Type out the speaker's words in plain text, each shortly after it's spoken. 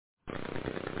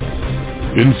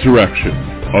insurrection,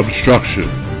 obstruction,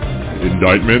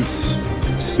 indictments,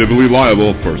 civilly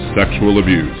liable for sexual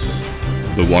abuse.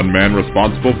 The one man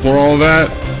responsible for all that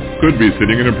could be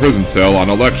sitting in a prison cell on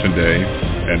election day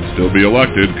and still be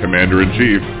elected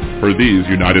commander-in-chief for these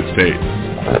United States.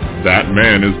 That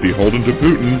man is beholden to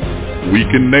Putin,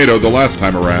 weakened NATO the last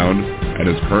time around, and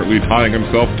is currently tying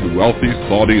himself to wealthy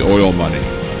Saudi oil money.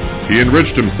 He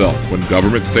enriched himself when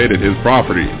government stayed at his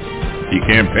property. He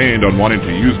campaigned on wanting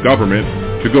to use government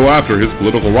to go after his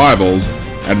political rivals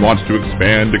and wants to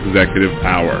expand executive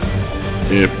power.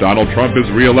 If Donald Trump is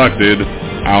reelected,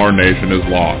 our nation is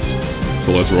lost.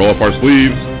 So let's roll up our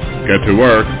sleeves, get to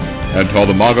work, and tell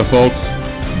the MAGA folks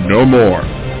no more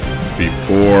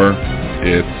before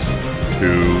it's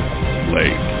too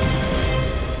late.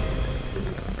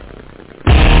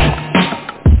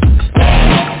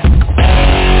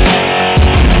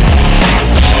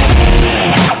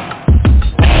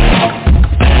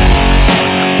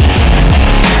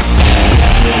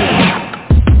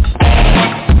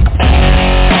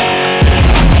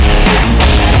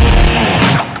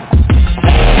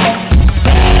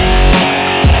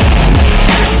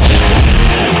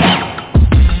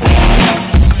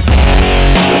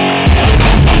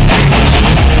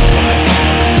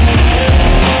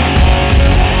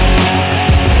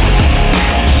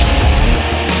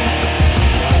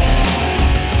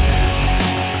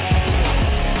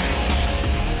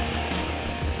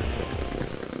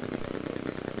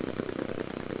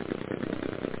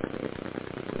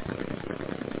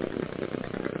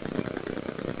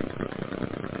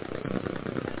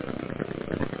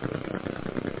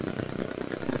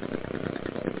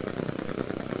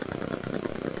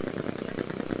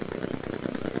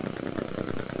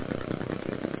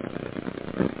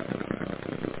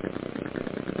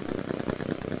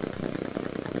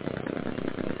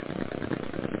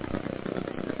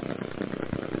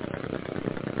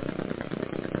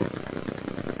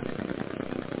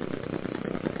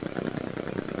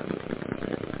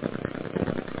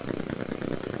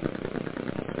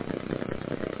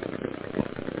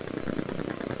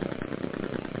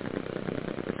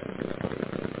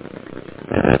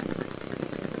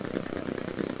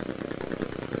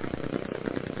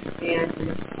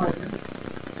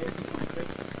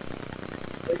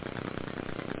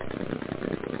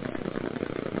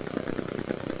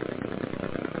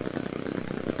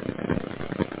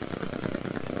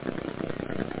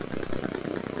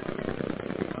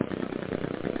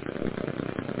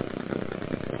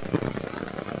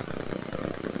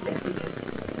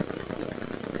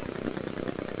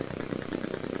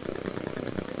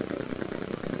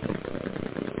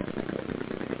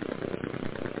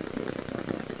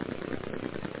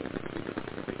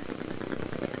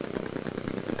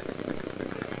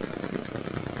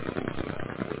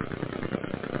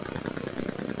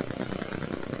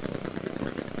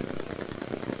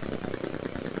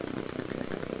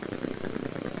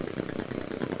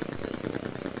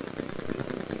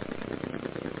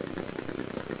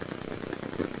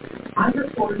 I'm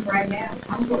recording right now.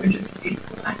 I'm going to just do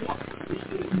my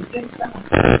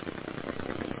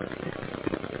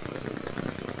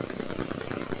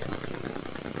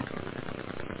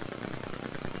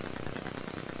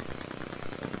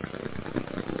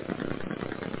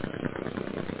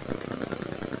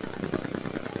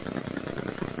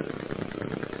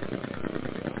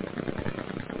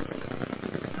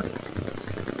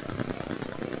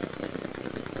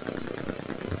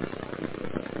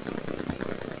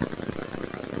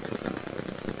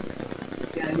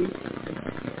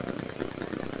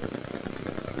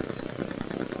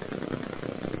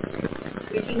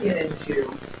we can get into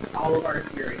all of our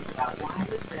theories about why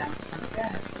this sounds like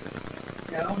that.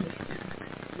 No, this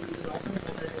is also one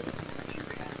of the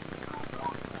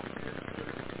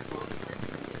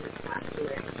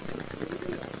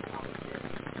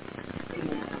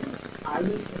and I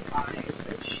was surprised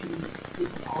that she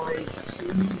didn't already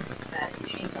assume that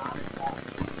she got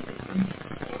involved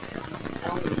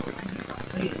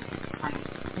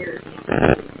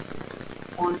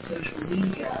on social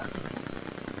media.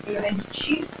 You know, and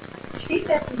she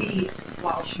said to me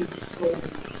while she was scolding me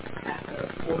at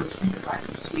the board of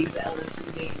supervisors suite, the LSU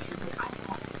meeting, she was like, I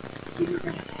thought we were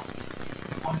going to have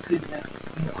on good notes.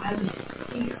 You know, I was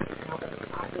here. You know,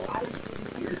 I was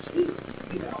here too.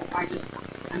 You know, I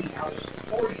was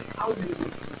supporting. I was going to be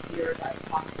sincere as I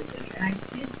possibly could. And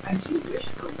I do wish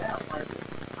her well. Like,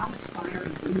 I'm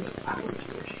aspiring to do this. I would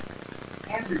wish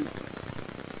everyone.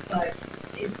 But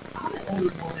if I'm an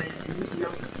older woman and this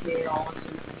young kid all of a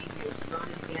sudden is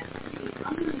running against me,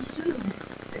 I'm going to assume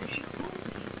that if she calls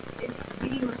me, it's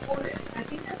being recorded. I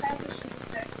think that's what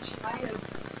she might have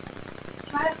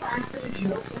tried to ask her to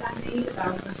joke that I made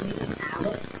about her being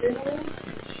Alice bill,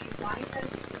 she might have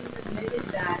admitted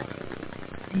that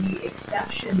the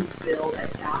exceptions bill that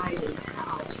died in the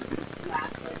House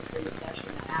last legislative session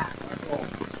and asked, like,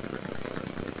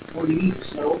 well, do you need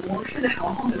no abortion at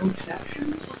all, no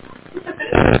exceptions?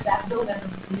 That bill never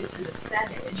made it to the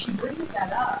Senate, and she brings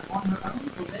that up on her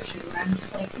own volition, and I'm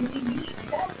just like, really, you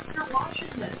guys are watching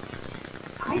this.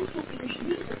 I still think we should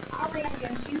use this. I'll ran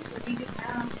against you so we can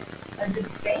have a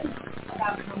debate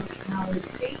about how much power the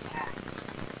state has.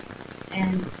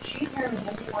 And she apparently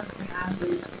only wants to have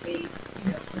those debates,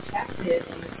 protected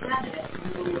in the Senate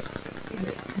through,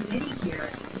 committee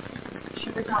hearings. She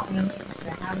was not willing to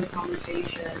have a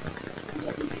conversation on the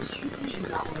issues. She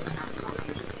was not willing to have a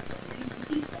conversation on the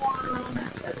PCC forum, and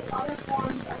the other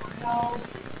forums that were held.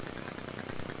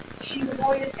 She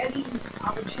avoided any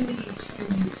opportunity to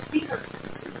speak her.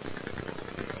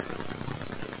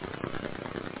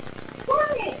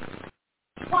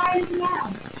 Why is now?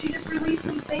 She just released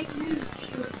some fake news.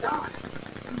 She was done.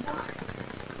 I'm done.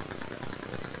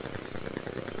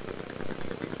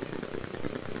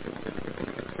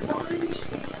 Well, I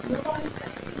understand. Nobody's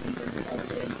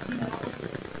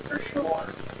for sure.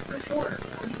 For sure.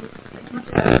 I mean, as much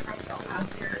as I myself out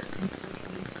there in the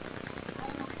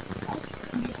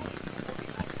community,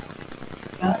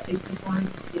 but it's the one,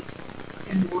 it's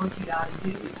in the work you gotta do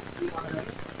if you want to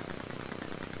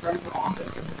run for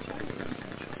office in this country.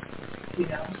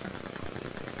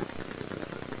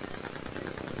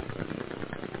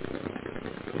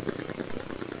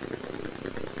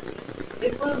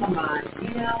 It blew my mind,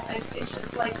 and it's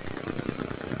just like,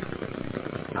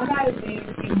 I might have made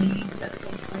a few needs that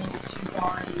was a little too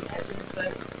far in the edges,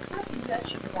 but I think that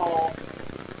should fall,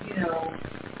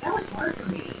 that was hard for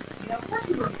me. Of course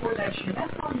you record that shit,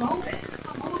 that's one moment. That's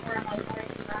one moment where I'm like, all right,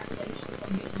 congratulations on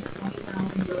getting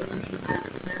 20,000 voters in that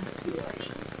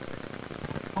election.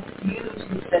 Use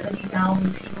the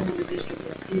 70,000 people in the district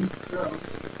that is gross.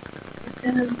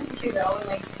 And then,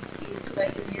 like, it's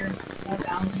like in here,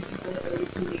 4,000 people that voted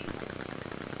for me.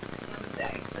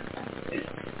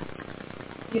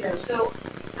 So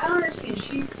I don't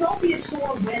understand. Don't be a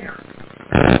sore winner.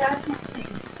 That's my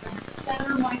thing.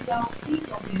 Center myself, please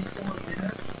don't be a sore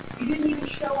winner. You didn't even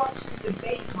show up to the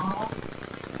debate, Mom.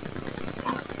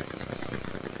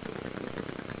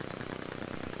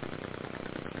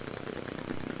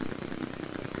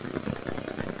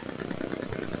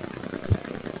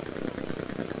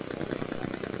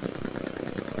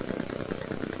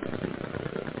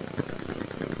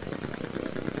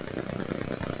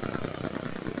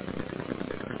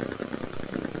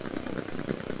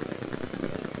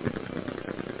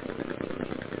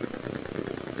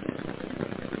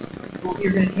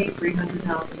 You're going to take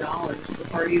 $300,000. The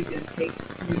party is going to take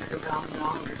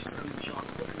 $300,000 from Sean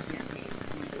Clifton's campaign.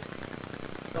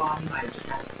 God, he might have just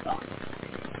had to suck.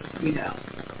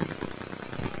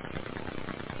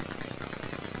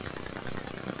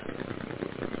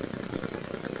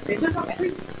 They took up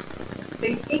everything.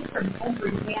 They take from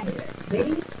every candidate. They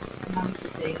announced the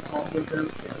thing called the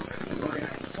vote filter,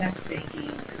 organized check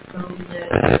banking, phone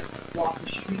list, walk the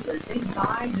street list. They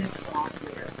buy this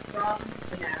software from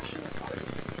the National Party.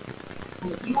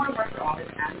 Well, if you want to run for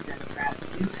office as a Democrat,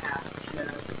 you have to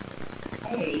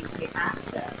pay to get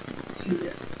access to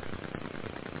this.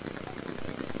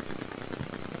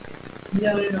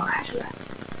 No. Actually,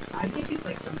 I think it's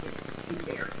like something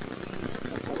embarrassing.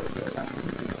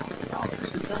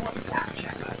 So someone fact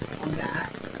check us on that.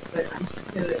 But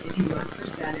if you run for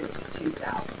Senate, it's 2,000.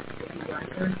 If you run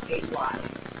for a statewide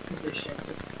position,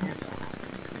 it's 10,000.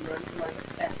 If you run for like a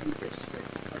second district,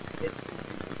 it's like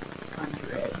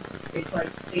 1,500. It's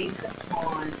like based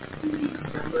upon the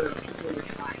number of people we're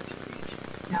trying to reach.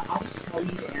 Now, I'll just tell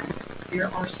you, Dan, there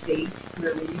are states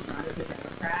where when you run as a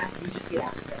Democrat, you just get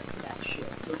access to that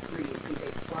shit for free because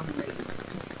they fundraise to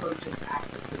purchase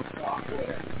access to the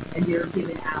software. And they're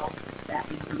giving out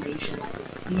that information like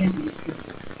it's candy because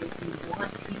if you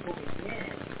want people to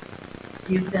win,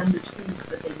 give them the tools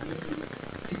that they need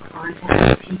to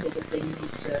contact the people that they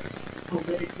need to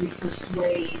politically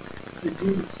persuade the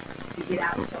groups to get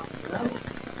out something low.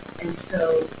 And so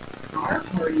our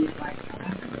party is like,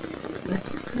 let's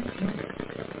just pretend it.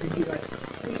 And be like,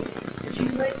 hey, would you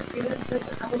like to give us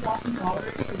a couple $1,000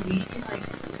 so we can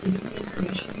give you the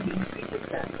information you need to be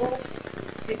successful?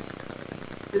 It's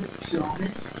the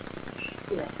dumbest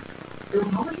shit. The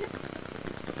Republicans?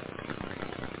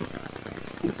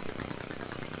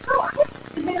 Oh, I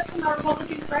hit up some of our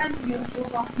Republican friends and go so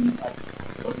often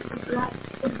look at that.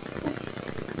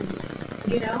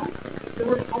 The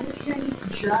Republicans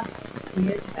just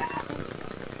did that.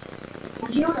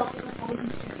 Well, you know what else the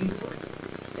Republicans do?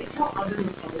 They how other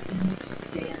Republicans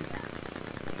stand that.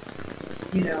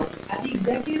 You know, at the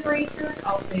executive races,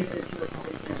 I'll say that it's a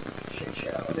Republican shit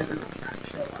show of everyone trying to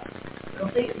show up. But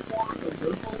I'll say it's more on the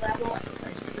local level, at the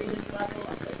legislative level,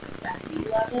 at the FD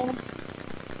level.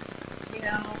 You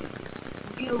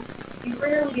know, you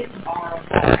rarely get to borrow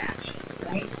for action,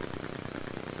 right?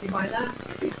 You buy that?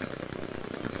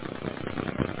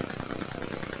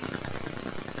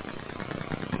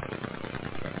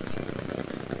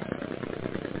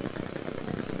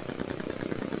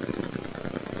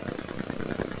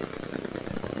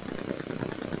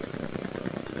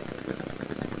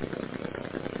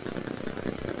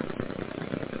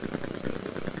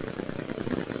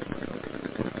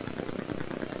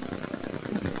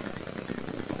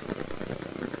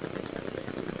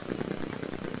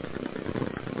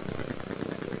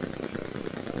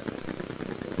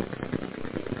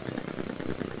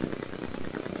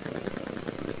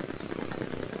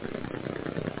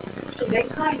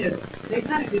 They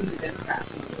kind of do the Democrats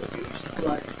a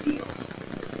lot of deals.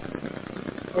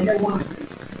 And they want to do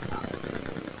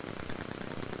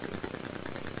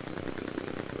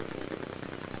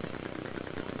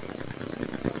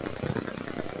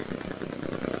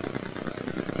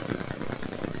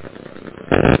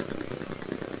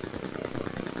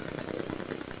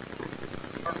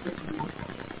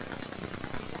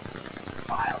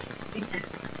file.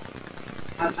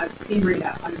 I've seen read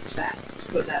out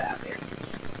 100%. Put that out there.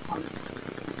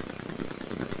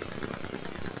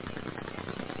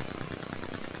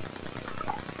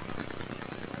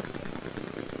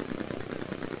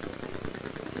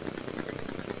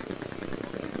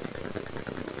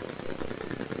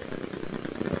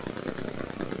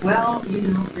 Well, you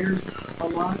know, there's a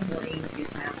lot of blame to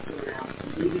get passed around.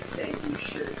 We would say you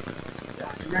should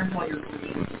direct all your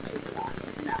blame into that,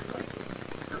 and that's like the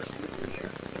first of the year.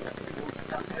 We'll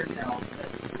stuff ourselves, but,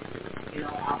 you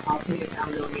know, I'll take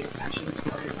accountability. I should have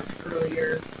started much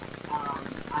earlier.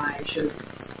 I should have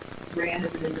ran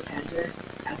as an independent,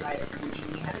 as I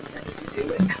originally had intended to do,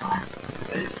 and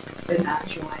not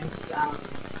joined.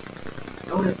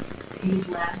 I would have paid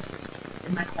less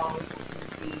in my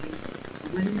qualifications.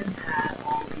 Women have had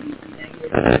all these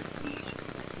negative prestige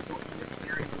people in this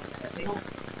area that they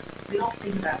don't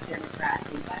think about Democrats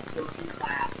as that working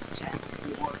class tech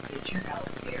or get your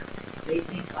health care. They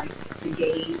think like the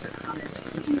gays are coming to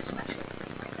produce my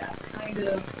children. Like that's kind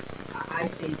of,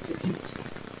 I think, the cute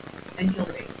and kill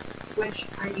the baby. Which,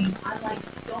 I mean, I'm like,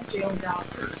 don't jail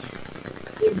doctors.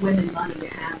 Give women money to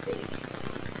have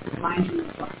babies. Mind you,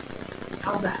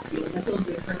 how's that feel? That feels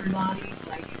good for everybody.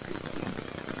 Like,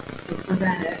 to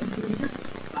prevent it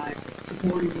by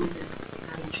supporting women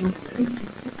having children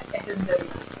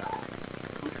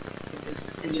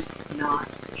and just not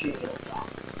jail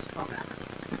doctors. Come back.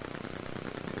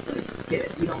 Please get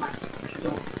it. You don't like it.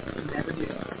 Don't never do it.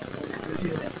 Don't never do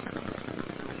it.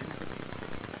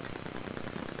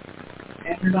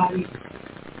 Everybody,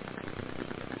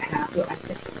 I say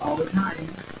this all the time.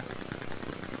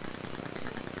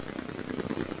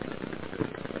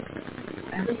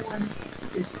 Everyone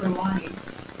is pro-life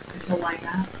until life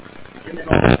happens, and then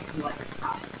all of a sudden, like,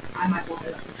 I might want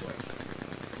it up for choice.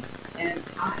 And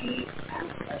I, as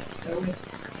a stoic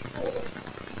asshole,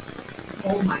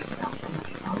 told myself, I'm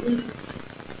like, probably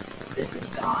this is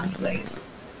God's way.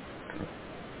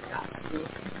 God's will.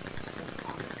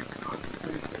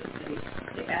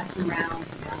 They ask around,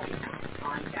 now you have to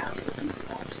find out what you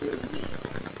actually need.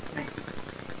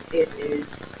 It is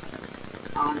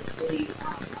honestly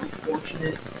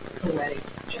unfortunate, poetic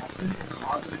justice and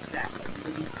cause and effect that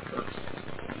we will be cursed.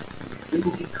 We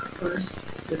will be cursed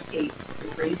with a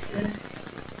racist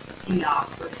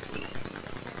theocracy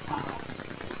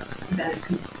that is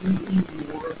completely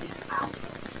morally out of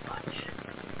touch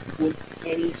with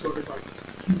any sort of like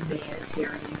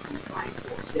humanitarian combined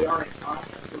force. They are an us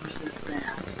versus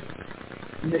them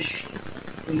machine.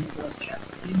 We will just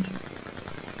injury.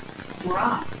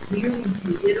 Rob, we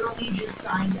literally just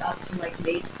signed up to like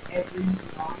make every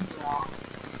law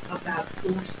about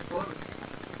forced birth.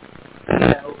 You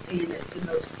know, in the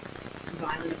most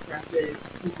violent, oppressive,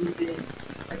 polluted.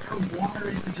 Like our water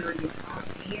is the dirtiest, our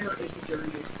air is the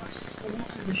dirtiest, our schools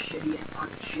are the shittiest, our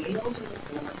jails are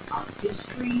the worst, our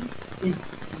history is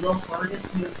the hardest,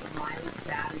 most violent,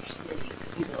 savage city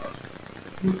in the world.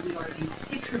 We are the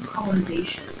picture of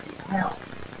colonization in hell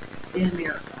in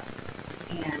America.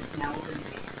 And now we're going to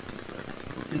make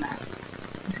the mess.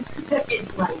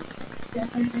 It's like,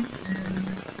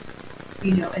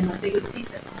 you know, and like they would think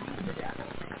that I am the devil.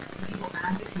 People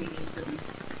advocating for these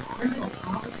criminal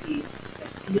policies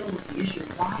that deal with the issue.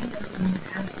 Why doesn't one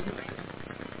have this?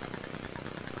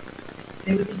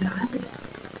 They would think that I'm the devil.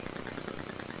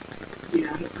 You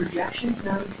know, the projections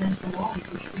now tend to wall. You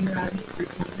push finger out of you,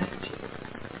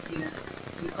 3.72. You know,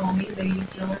 you call me, lady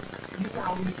killer, you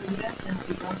probably do that, and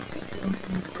people are killing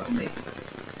from the roommates.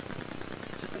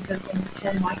 Because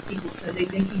 10 white people said they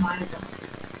think he might have done it.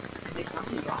 And they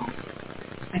something wrong.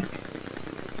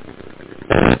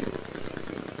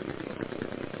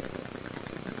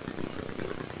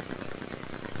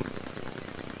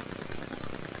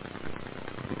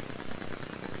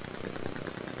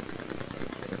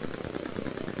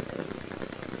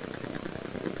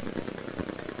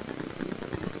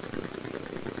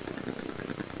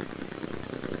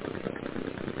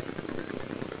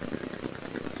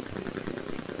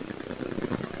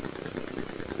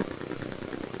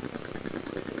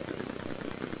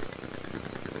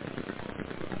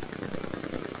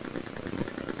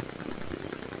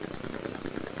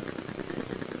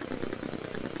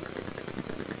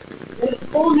 The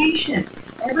whole nation,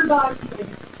 everybody says,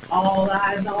 all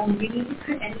eyes on me, and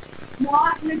it's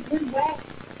not in a good way.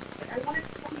 But I want to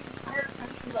tell the entire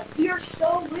country, like, we are so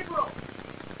liberal,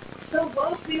 so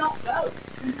woke, we don't vote.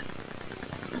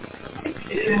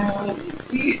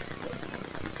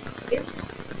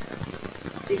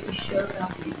 If you showed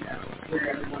up, you know where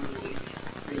everyone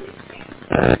really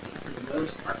stands. For the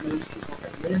most part, most people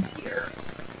that live here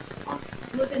are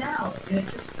living out, and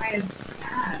it's just kind of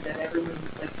sad that everyone's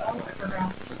like, oh, I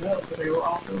forgot to vote, but they were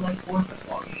also like fourth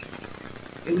football games.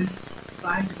 It was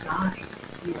by design,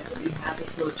 you know, we had this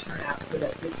low turnout so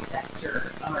that this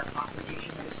sector of our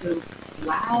population that is so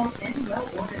loud and well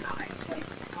organized, like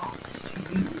talks to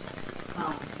you.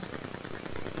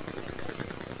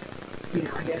 You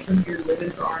know, I guess when you're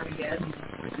living for Armageddon,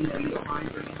 you know, you don't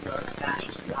mind bringing the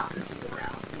fascist bureaucracy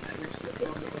around. You know, you're still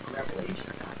dealing with a revelation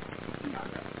about, you know,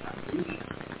 that movie.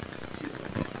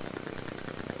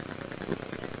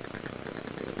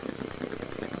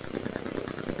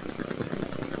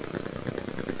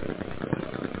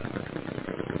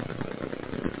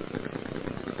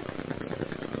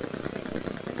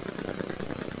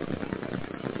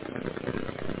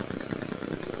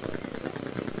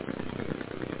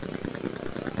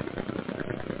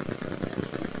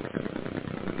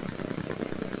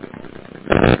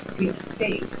 The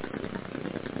state.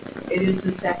 It is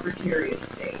the Secretary of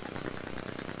State.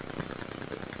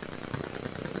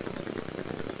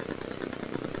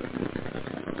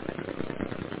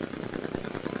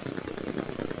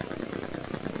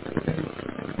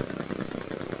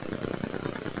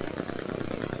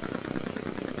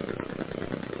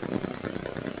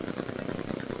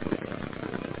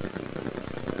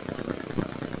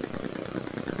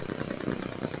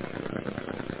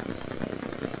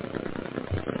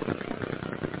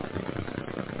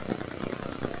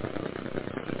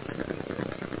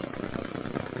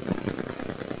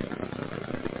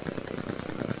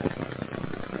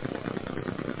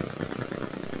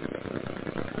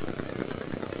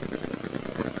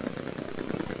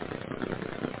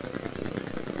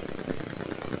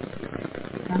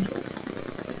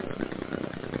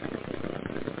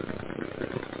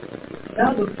 No,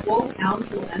 the full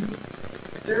council ends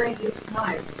during this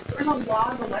time. There's a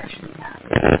lot of elections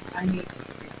happening. I mean,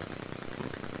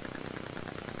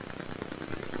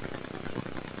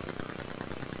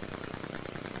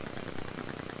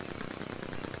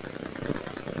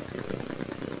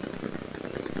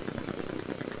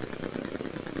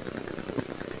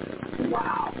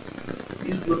 wow.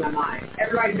 Just blew my mind.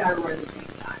 Everybody's got to run at the same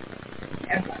time.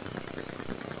 Everybody.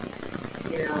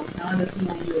 You know, none of us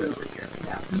will do it over here.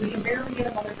 Because we can barely get a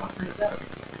motherfucker to vote.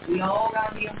 We all got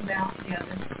to be up and down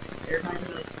together. Everybody's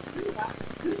like,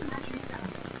 who's matching down?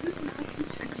 Who's matching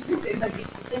down? Like,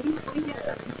 they can clean it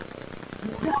up.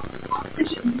 Without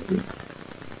competition.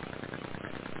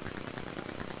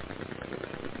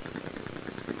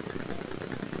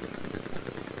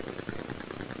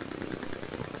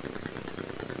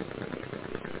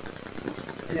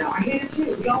 You know, I hate it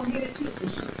too. We all hate it too.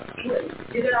 Just do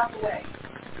it. Get it out the way.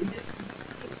 We just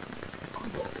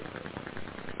humble.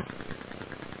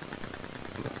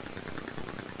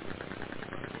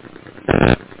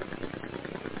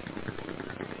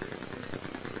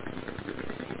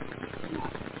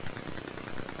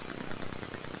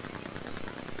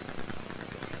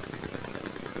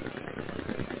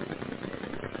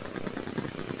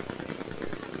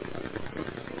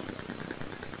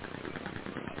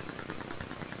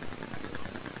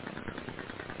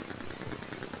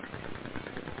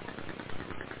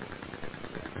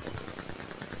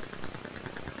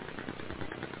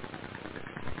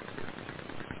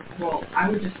 Well, I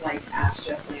would just like ask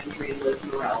Jeff Landry and Liz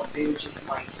Morell if they would just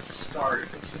like start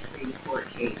a Supreme Court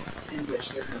case in which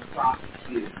they're going to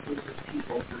prosecute those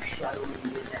people for shuttling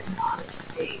in and out of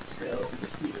state so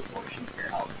receive abortion care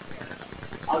health care.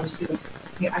 I'll just do,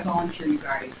 I volunteer you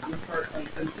guys. I'm going to start like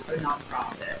a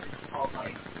nonprofit. It's called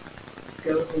like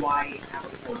Go to Hawaii and Have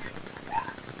Abortion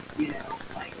Back. You know,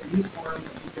 like a new forum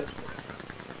that we go for.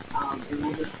 And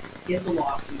we'll just get the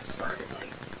lawsuit started.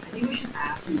 Like, I think we should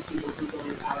ask these people who are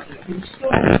going out there, they just go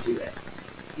ahead and do it.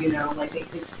 You know, like they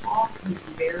talk with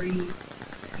very,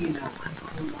 you know, I'm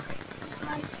pro-life,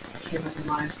 I care about the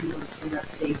lives of people and stand up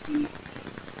safety.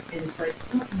 And it's like,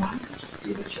 look, why not just do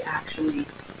what you actually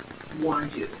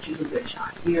want to do, which is a good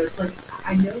shot. You know, it's like,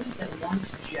 I noticed that once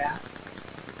Jeff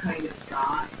kind of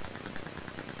got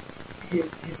his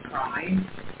pride,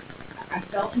 I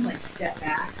felt him like step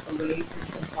back away from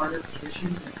some harder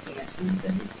positions and stances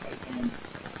that he's taken.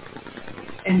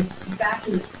 And back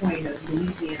to this point of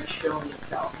Louisiana showing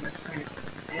itself and it's kind of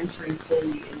entering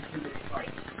fully into this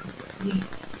like complete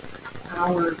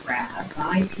power grab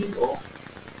by people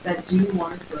that do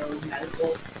want to throw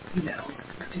medical, you know,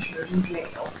 practitioners in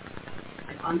jail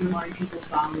and undermine people's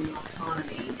bodily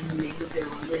autonomy in the name of their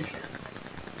religion.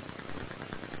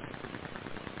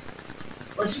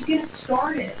 Let's just get it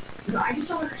started. You know, I just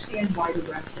don't understand why the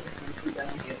rest of the country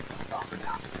doesn't get talked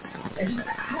about. I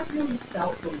haven't really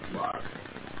felt those love.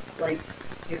 Like,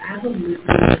 you know, as a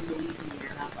listener in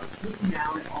Louisiana, like looking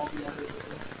out at all the other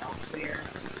listeners elsewhere,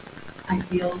 I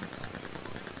feel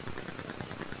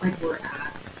like we're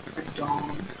at a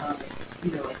dawn of,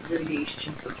 you know, like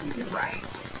litigation for human rights.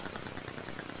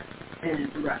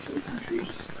 And the rest of the country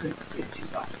could get too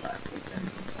fucked up with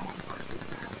them falling apart with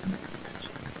that.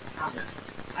 I don't know.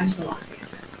 I just don't want to say it.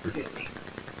 Forgive me.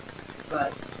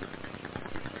 But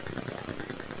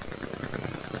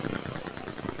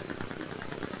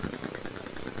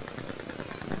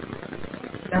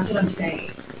that's what I'm saying.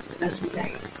 That's what I'm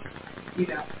saying. You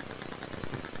know.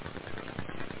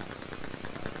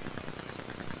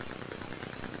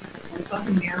 And the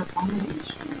fucking marijuana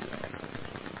industry.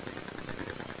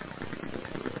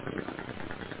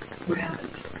 What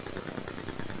happened?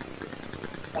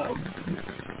 Oh.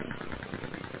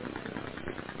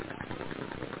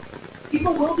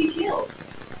 People will be killed.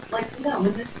 Like, no,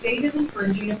 when the state is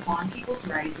infringing upon people's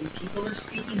rights and people are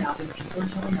speaking up and people are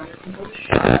telling other people to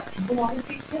shut up, people want to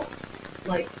be killed.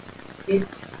 Like, it's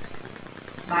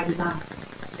by design.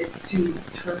 It's to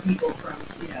deter people from,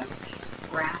 you know,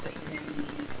 graphic in any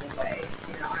meaningful way.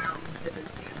 You know, I don't consider this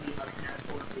to be like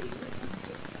metaphorically.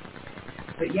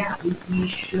 But yeah, we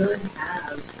should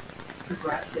have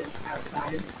progressives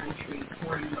outside of the country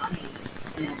pouring money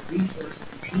and resources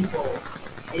and people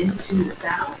into the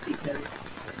South because,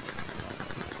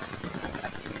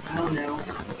 I don't know,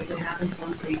 if it happens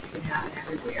one place, it can happen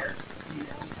everywhere, you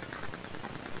know.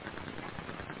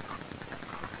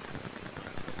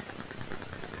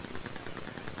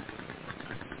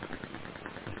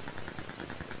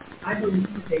 I believe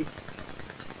that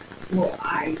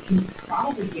I can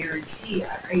probably guarantee,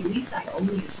 at least I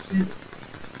only assume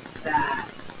that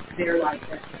they're like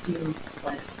assumed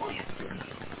like plants.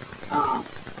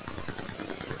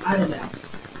 I don't know.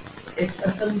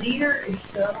 If the leader is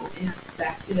so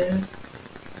ineffective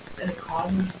that it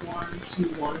causes one to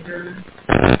wonder,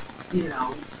 you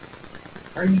know,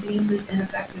 are you being this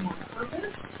ineffective on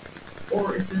purpose?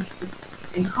 Or is this just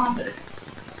incompetence?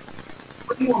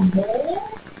 Are you a mole?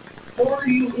 Or are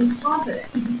you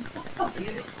incompetent?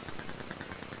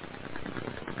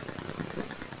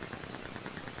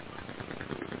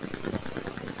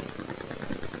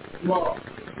 Well,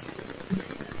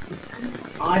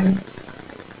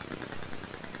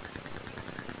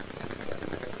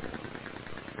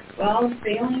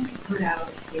 failing to put out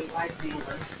a statewide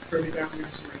mailer for the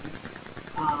governor's race.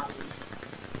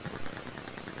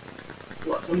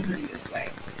 Look, let me put it this way.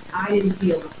 I didn't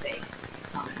feel the faith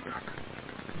coming from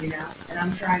her, you know? And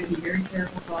I'm trying to be very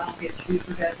careful so I don't get sued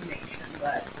for defamation,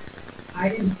 but I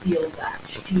didn't feel that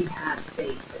she had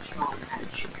faith that Sean had a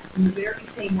chance. In the very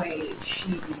same way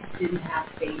she didn't have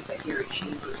faith that Gary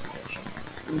Chambers had a chance.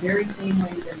 In the very same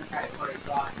way the Democratic Party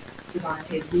thought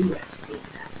Devontae Lewis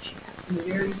didn't have a chance. In the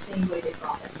very same way they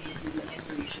thought that Mandy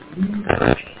Landry should lose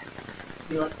her chance.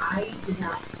 You know, I did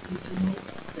not feel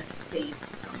the faith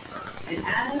from her. And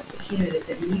as a candidate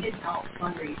that needed help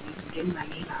fundraising and getting my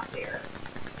name out there,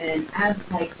 and as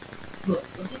like, look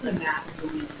at the map of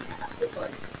Louisiana. It's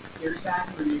like, here's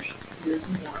Baton Rouge, here's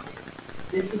New Orleans.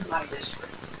 This is my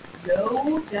district.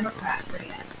 No Democrat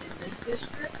ran in this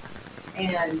district,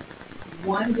 and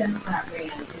one Democrat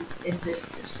ran in this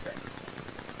district.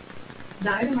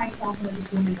 Neither myself nor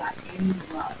this woman got any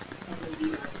love the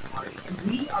leader of the party. And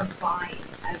we are vying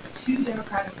as two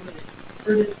Democratic women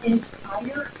for this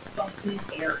entire fucking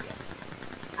area.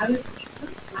 I was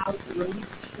tripped out, really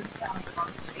tripped out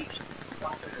conversation with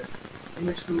governors in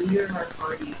which the leader of our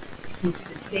party was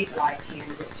the statewide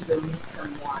candidate to go meet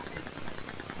someone.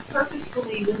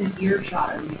 Purposefully within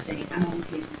earshot of me saying, I'm only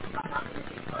taking this, I'm not going to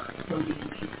take her. So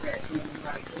she's Britt, women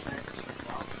rights representative as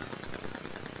well.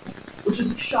 Which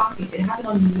is shocking. It happened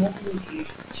on multiple occasions.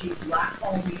 She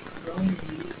blackballed me from going and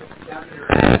meeting with the governor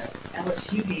at an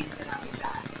LSU game that I was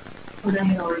at. When I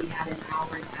had already had an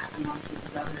hour and a half a month with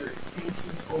the governor, thanks to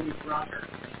his older brother,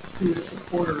 who was a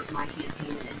supporter of my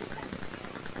campaign in independence.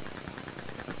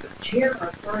 The chair of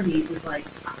our party was like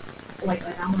I'm like,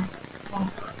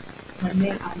 talk her. I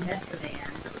met the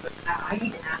man. I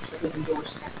need to ask for his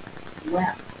endorsement.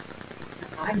 Left.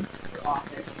 I'm for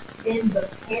office in the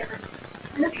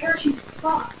parachute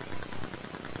spot.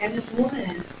 And this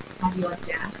woman had the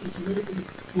audacity to literally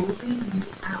pull me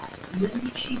out.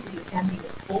 Literally cheaply attempting to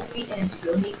pull me in to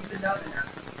go meet with the governor.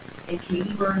 And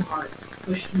Katie Bernhardt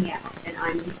pushed me out. And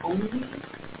I'm the only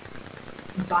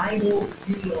vital,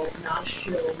 real, not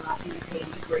shill, not being paid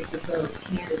to break the vote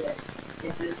candidate in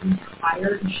this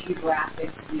entire geographic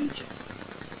region.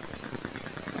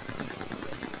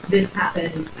 This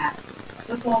happens at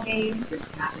football games, this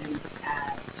happens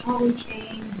at college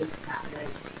games, this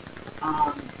happens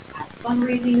at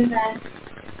fundraising events.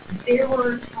 There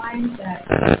were times that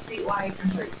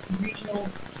regional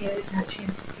candidates had a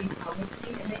chance to speak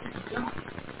publicly, and they just don't.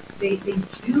 They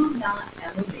do not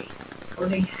elevate, or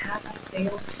they have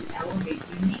failed to elevate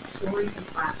unique stories and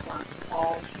platforms to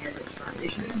all candidates run. They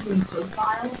should have been doing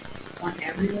profiles on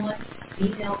everyone,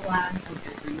 email blasts on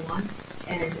everyone,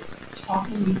 and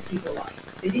talking these people up.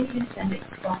 They didn't even send a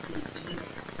fucking email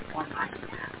on my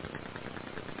behalf.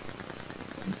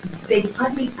 They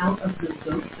cut me out of the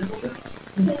vote builder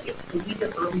the week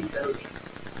of early voting.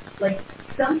 Like,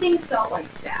 something felt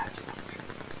like that.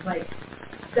 Like,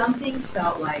 something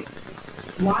felt like,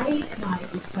 why am I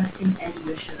requesting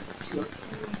admission to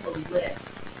approve a list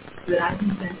so that I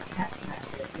can send a text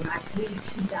message when I paid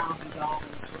 $2,000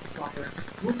 for a plumber?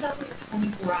 What's up with a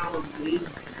 24-hour waiting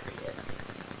period?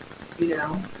 You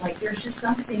know? Like, there's just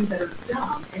some things that are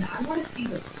dumb, and I want to see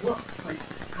the book. Like,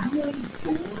 I'm really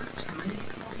bored trying to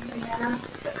tell you that,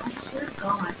 but I swear to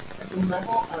God, at the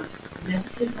level of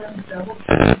nepotism, double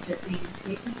tipping,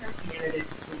 taking from candidates,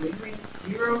 delivering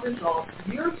zero results,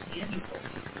 zero tangibles.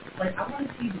 Like, I want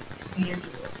to see the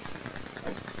tangibles.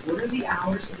 Like, what are the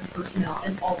hours of the personnel?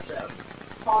 And also,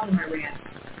 following my rant,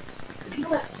 the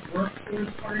people that work for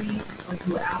these parties, like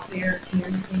who are out there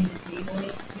canvassing and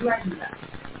tabling, you guys are the best.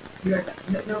 You guys are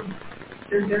the best. No,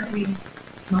 there's going to be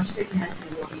much thickness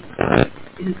in working.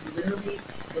 It is literally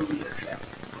the leadership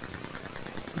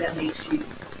that makes you.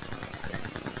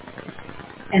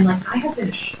 And like, I have been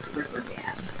a stripper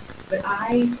dad, but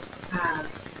I have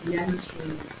never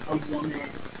seen a woman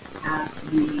have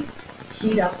the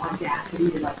heat up audacity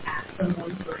to like ask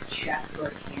someone for a check for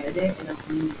a candidate in a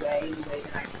rude way, the way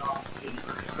that I saw Katie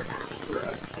Bernhardt ask for a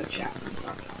check for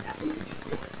something like that.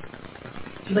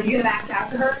 She's like, you're gonna act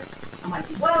after her? I'm like,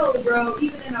 whoa, bro,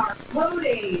 even in our pro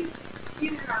days,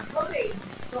 it's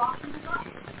talking about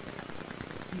it.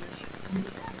 You know, she's really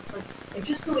bad. Like,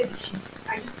 just the way that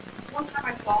one time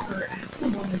I saw her ask a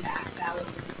woman to act out of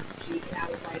the cheek, and I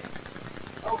was like,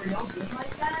 oh, are y'all good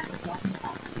like that? Or nothing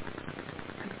else?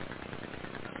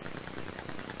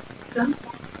 Some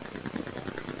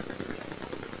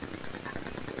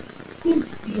things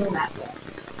feel that way.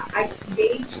 I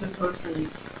gauged the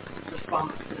person's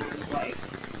response, and I was like,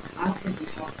 I don't think we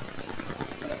talk about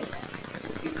that.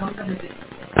 It comes from a different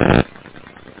place.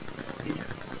 You know,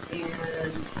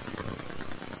 and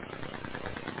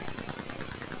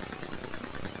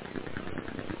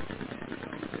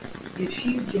if she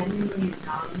genuinely is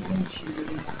nominal and she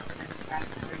really wants to express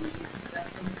her needs and stuff,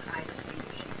 I think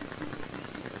she could be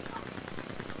nominal.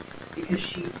 Because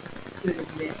she could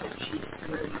admit that she's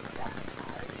really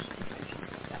satisfied because she's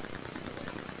satisfied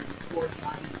for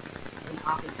money in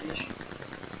opposition.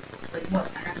 Like, what,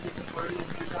 I have to get the party of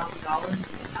 $2,000 and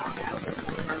knock out like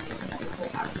one of our wonderful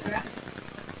autographs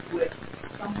with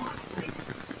someone? Like,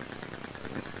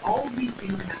 all of these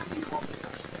things have to be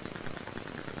multiple.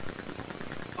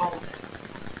 All of it.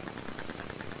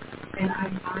 And I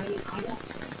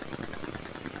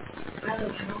don't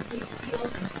know how they feel,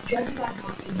 judging by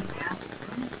how they act,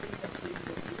 I don't think that they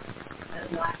believe that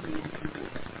black men can do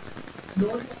it.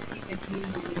 Nor do I think that they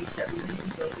believe that women who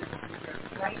voted on their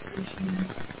rights issues,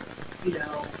 you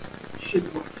know, should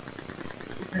work.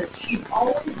 Because she's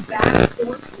always back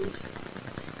forces.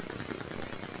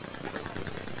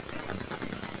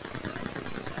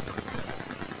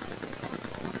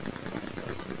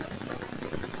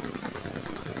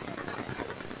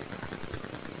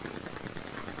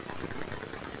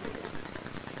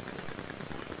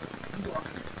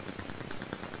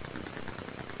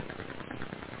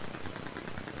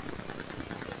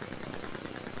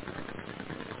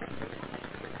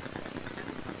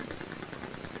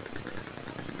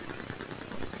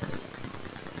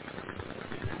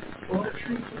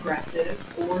 aggressive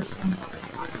or someone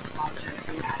on a project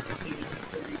who advocated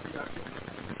for reproductive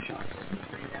justice and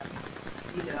freedom.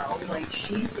 You know, like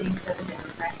she thinks that the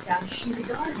Democrats got to shoot a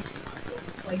gun.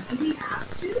 Like, do we have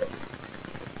to?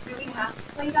 Do we have to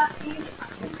play that game? I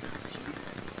think not.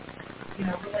 You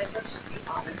know, but like, let's just be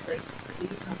honest. Like, we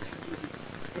come to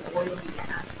an oil and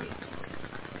gas station.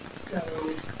 So,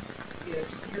 you know,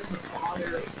 just because my father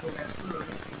or whatever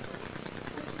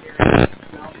was very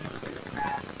well-known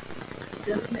Democrat,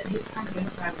 doesn't mean his kind of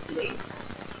Democrat was today's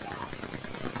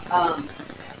and,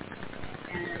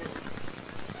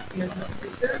 you know,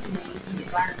 certainly the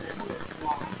environmentalist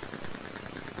law,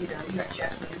 you know, you got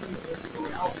Jeff Newsom and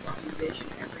everyone else on the vision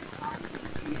every time the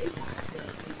EPA wants to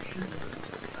make sure that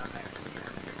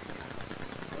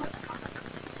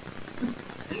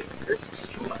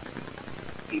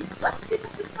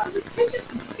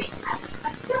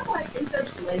I feel like it's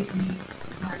such lazy.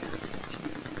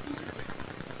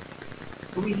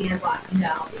 Louisiana's like,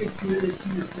 no, it's good as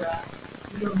you,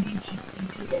 we don't need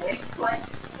EPA. Like,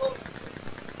 well,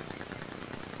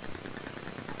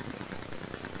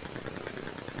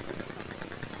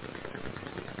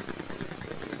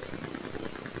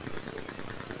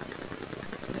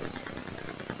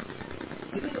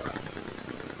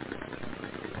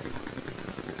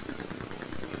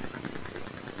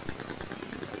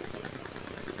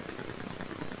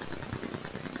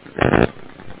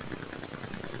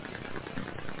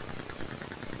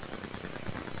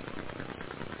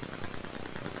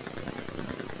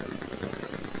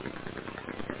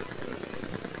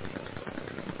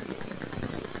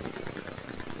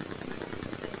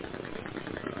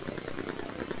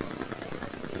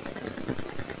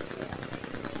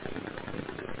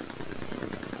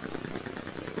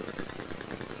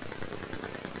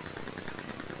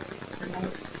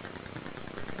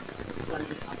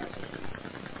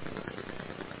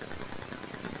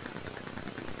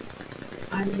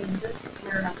 I mean, this is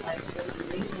where I'm like, so the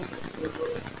labels are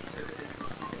really conservative,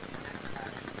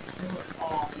 they were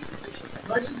all these positions. Like,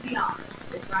 let's just be honest.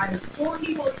 It's either 4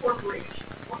 people or corporations.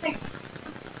 Okay?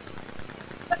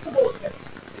 That's the bullshit.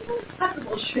 That's the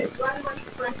bullshit. You either want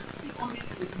your friends to keep on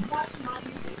making as much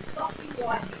money as fucking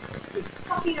want, with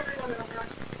fucking everyone over,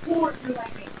 or you're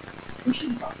like me. We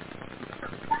shouldn't fuck.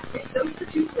 That's it. Those are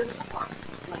the two political parties.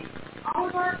 Like,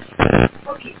 oligarchs,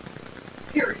 okay,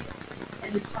 period.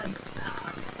 And it's like,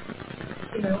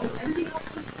 you know, everything else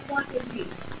is what it is.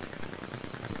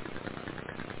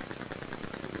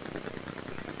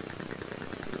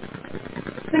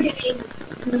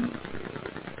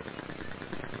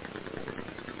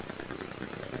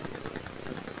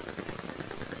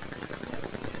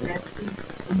 Nasty,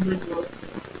 liberal.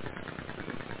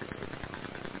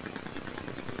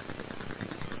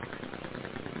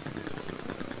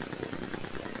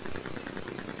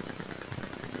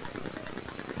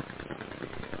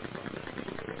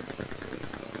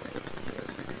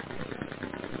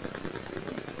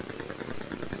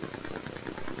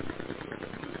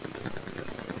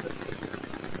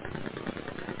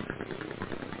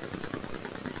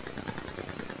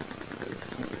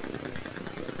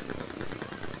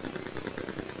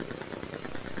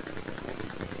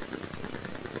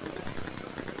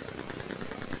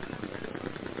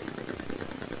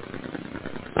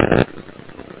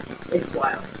 It's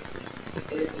wild.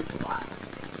 It's wild.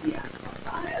 Yeah.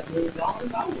 I have $1 million. I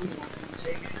wouldn't want to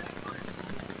take it.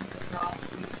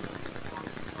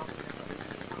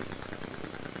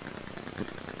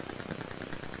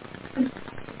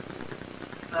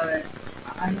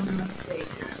 I don't know what to say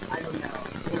here. I don't know.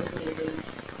 What it is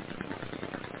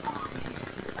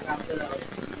about the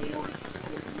male and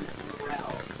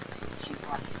morale. She's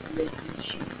like, listen,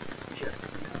 she's just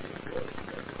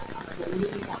I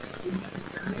really want to be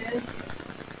conservative,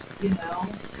 you know,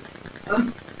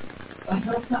 a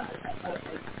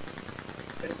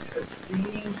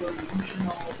seeing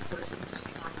delusional person just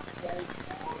trying to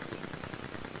hold on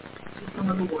to some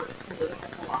of the worst political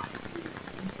philosophy.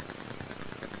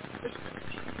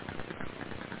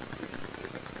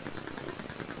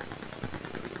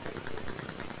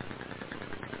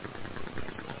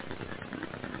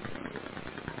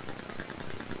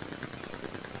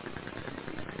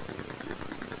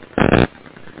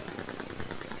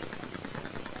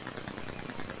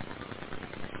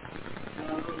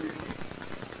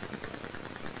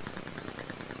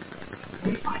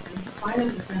 Final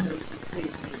defenders say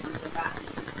the back.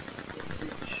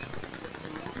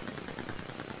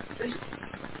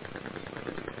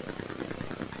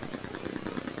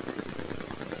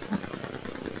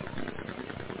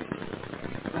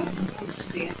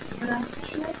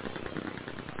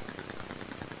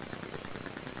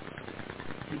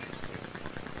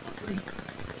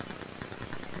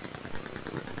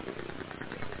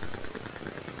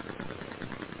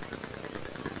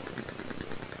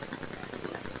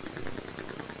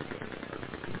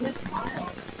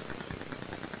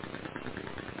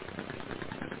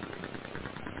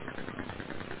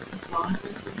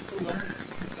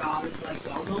 was like,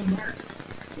 y'all don't learn.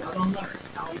 Y'all don't learn.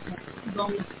 Y'all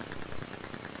don't listen.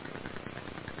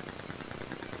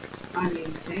 I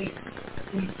mean,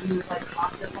 he was like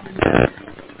hopped up on the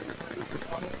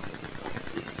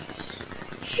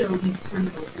show these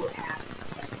criminals what happened.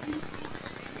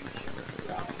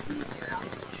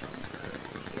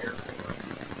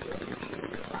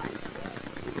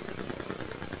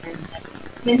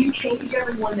 And then you change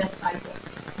everyone that's like,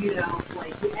 you know,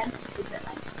 like the end is that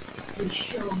like, we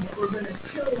show them that we're going to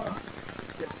kill them.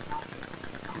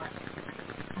 I'm like,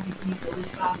 I think you need to really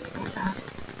stop it one more time.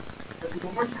 Let's do it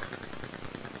one more time.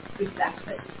 Because that's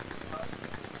it.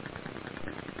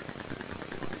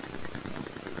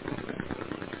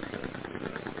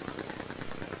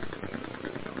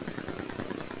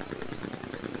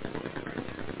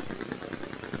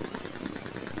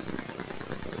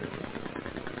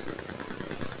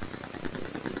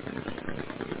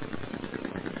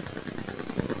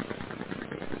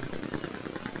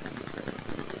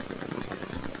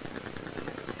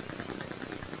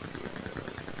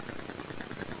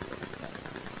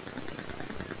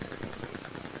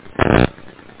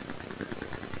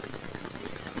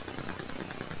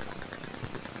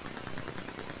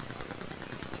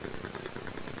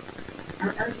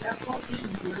 Our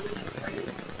politicians really afraid.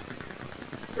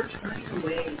 We're turning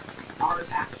away our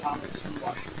tax dollars from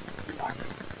Washington.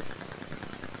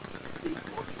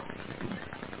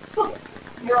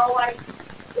 You're all like,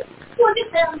 look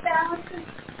at them balancing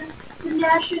the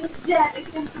national debt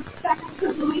against the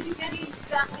speculative believing any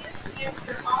family against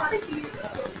their oddity.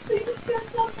 They just get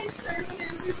so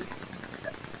conservative.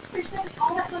 They're sending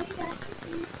all that money back to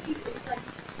these people. It's like,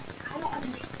 I don't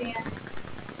understand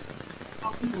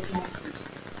how people don't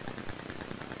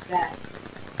that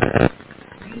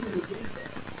we would do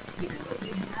this. You know, we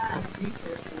have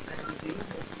resources that are available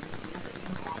to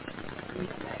us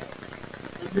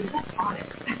and we're just on it.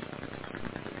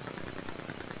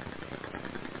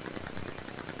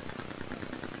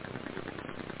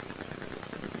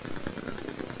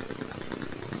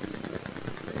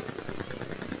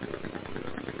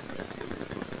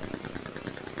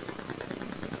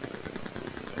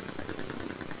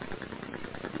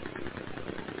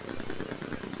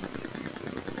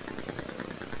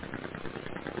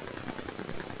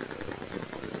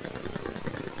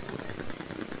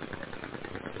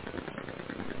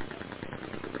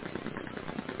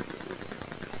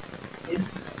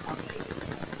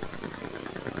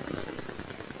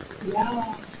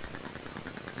 Yeah.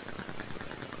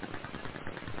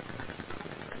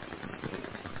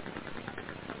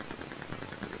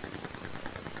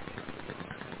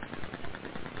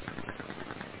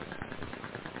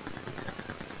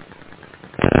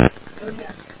 Oh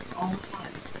yeah, all the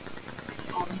time.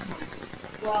 All the time.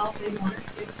 Well, they want to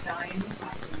stick dying in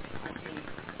fighting. I think,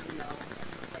 you know,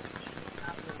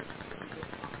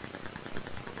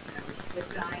 stick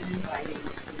dying and fighting to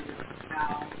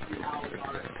how the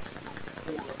oligarchs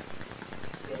for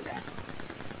go down.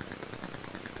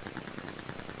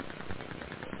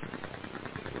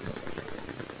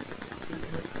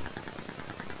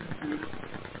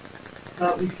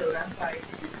 But we still got to fight,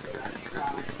 we still got to try,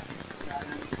 we got to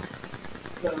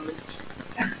go and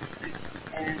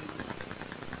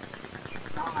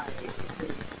try to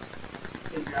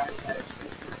figure out a better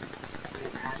system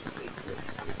and advocate for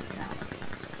something else.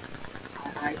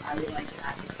 I would like to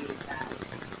advocate that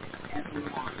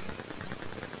everyone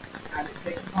have a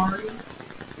pick a party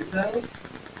to vote,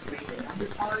 bring another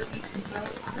party to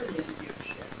vote. I don't really give a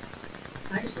shit.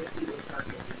 I just want to see what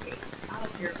party is. I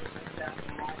don't care if it's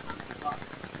 $7,000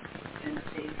 and the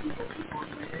same people keep on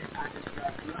winning. I just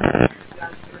got to run. You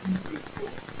guys are in pretty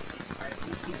cool. Right?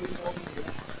 These people told me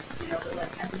this. You know, but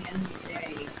like at the end of the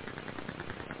day,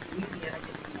 Louisiana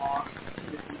gets lost in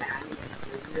this madness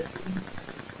of business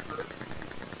first.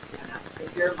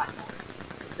 If you're a minority,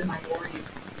 the minority is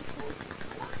controlled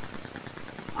support.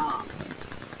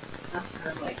 That's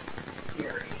kind of like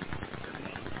scary for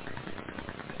me.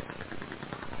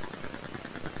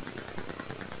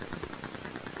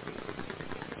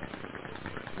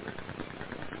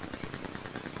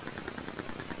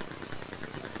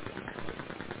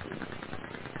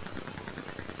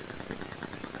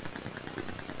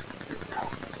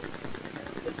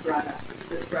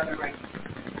 This brother right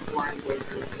blind boy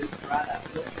this brother.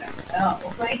 What the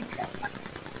hell? Like,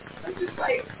 I'm just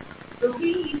like,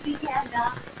 believe he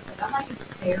cannot. Like, I'm like a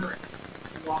terrorist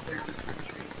and walk around the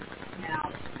country now.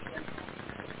 Like,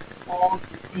 all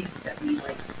the things that we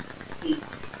like hate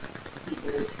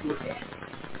people who are dead.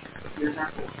 Here's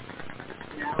our voice.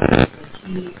 You know, like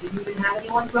he didn't even have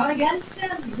anyone run against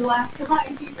him the last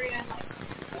time he ran. Like,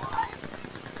 why?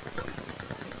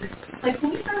 Like,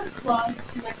 when we start a club,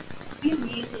 like, we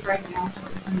immediately right now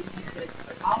start looking at this,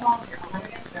 but I'll volunteer. I'll run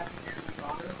against Beth and my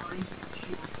daughter of mine. She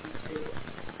wants me to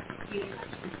be a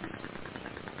nice business.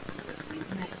 We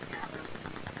met together,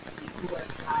 the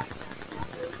website,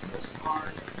 those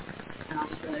postcards, and I'll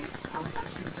just be like, I'm not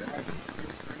sure if they're ready for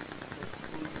this for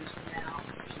 4 years from now.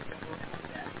 She's going to work on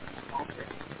that. All this.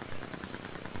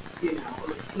 You know,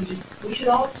 we should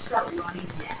all just start running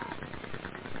now.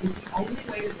 It's the only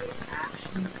way to really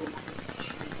actually go on the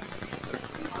change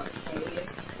the archaic,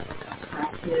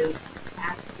 oppressive,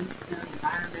 tax system,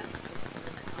 environmental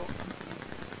system, health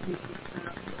system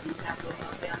that we have going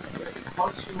on down there, the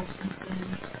cultural system,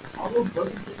 all those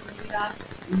broken systems we got,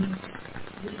 we need to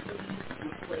completely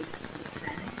replace the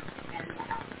Senate and the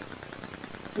House.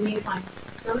 So we need to find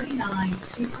 39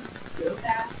 super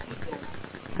good-ass people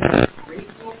who are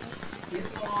grateful, get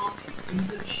along, and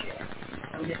do good shit.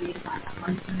 So we need to find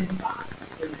 105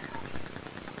 for the House.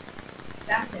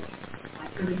 That's it.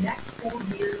 Like for the next 4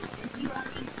 years,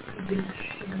 anybody who gives a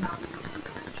shit about what we're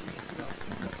doing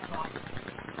will talk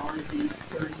on these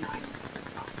 39 people.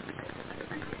 They're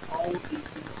going to get all of these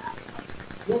people out.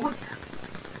 What would happen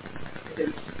if there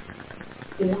was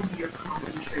 4 year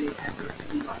concentrated effort to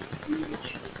do like real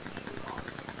change?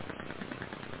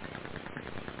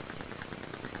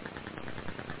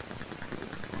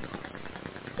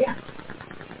 Yeah.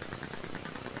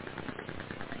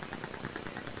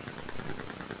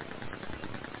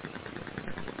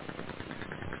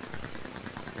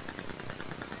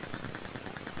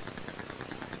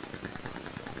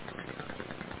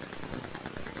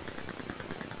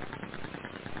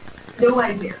 No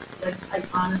idea. Like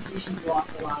honestly, she's lost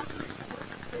a lot of her support.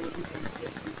 It was been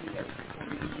 50 years before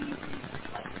we need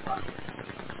like fuck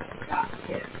got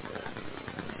kids.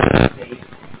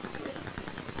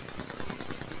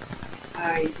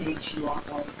 I think she lost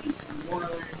all the peace in New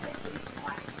Orleans. I think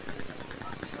like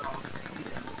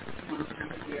one of the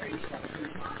very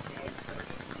sheltered Monday,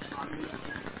 I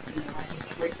think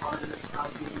Troy Carter is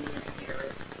probably in there,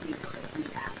 that we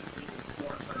advocated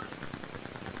for her.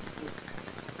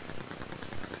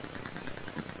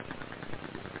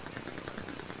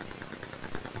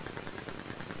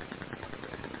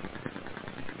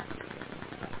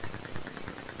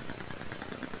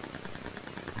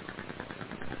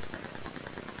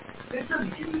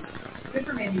 Good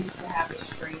for Mandy to have the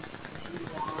strength to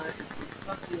move on and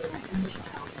fuck you and finish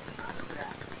out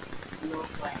and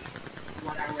look like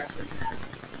what I represent.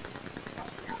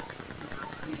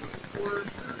 Support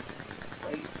her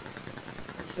place.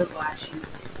 I'm so glad she was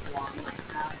born like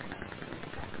that.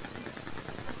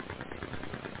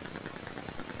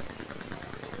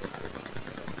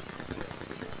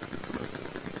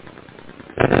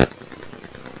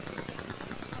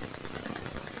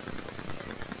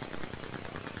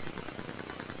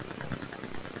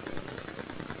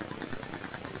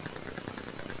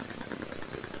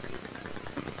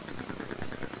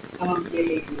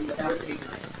 Yeah, that would be nice.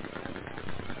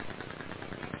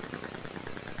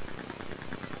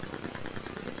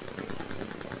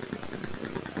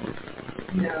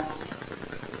 No.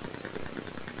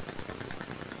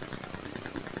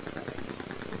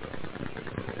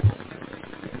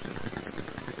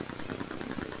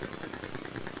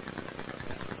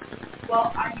 Well,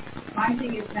 my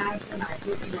thing is, Madison, I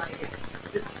hope you like it.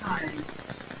 This time,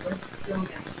 let's go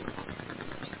against it.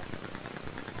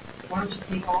 Why don't you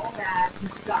take all that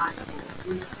you've got,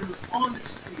 you're on the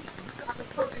street, you've got the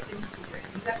perfect Instagram,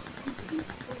 you've got the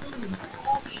balloons,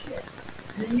 all shit,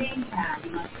 and a name tag,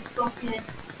 you must be fucking,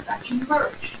 got your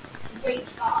merch, your weight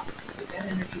off, with that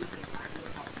energy to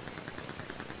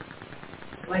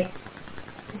like,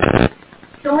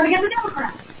 so we're against the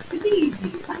Democrats. It's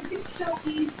easy. It's so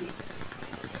easy.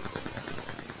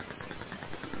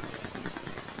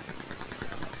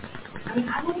 I mean,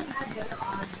 I would have had better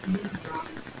odds than you,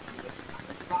 Robin.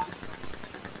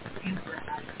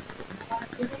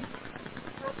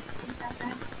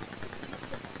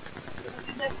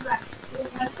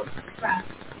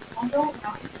 Although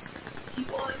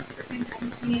people are freaking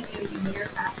coming to you year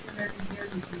after year,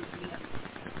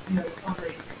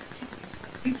 fundraising.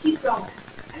 You keep going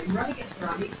and run against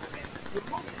Robbie,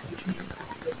 which means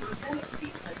the percentage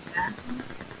because Matthew,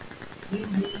 we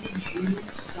needed you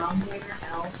somewhere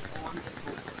else on the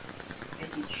board, and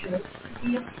you chose to be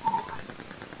a pawn,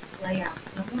 play out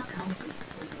someone else's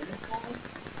political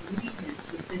allegiance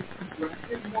with this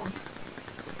progressive woman.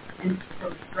 And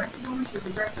from progressive woman to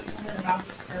progressive woman about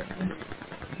this person,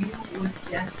 you were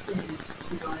destined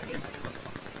to run against her.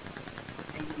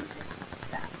 And you did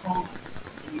that pawn.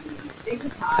 And you would be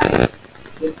stigmatized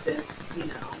with this,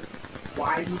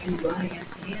 why did you run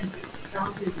against Andy? You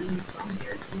found his name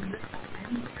somewhere, it's in this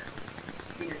anywhere.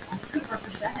 Good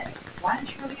representative. why don't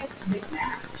you go get some Big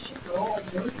Macs? Just go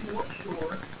to the North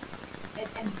Shore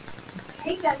and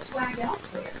take that swag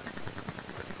elsewhere.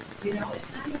 You know, it's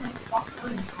not even like fuck her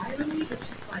entirely, but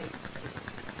just like,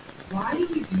 why do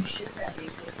you do shit that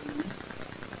makes it lose?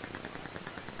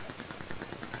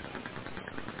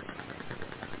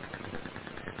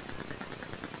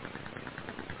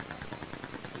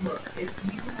 Look, if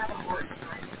you have a hard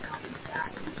time selling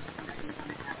that, you want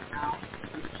to have a house, a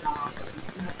good job, or you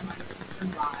have money to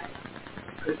survive,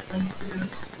 good place to go to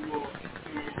school,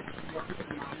 and work with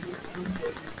a mind your own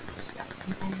business, respect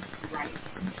people's rights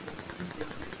and choices in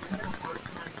business, you have a hard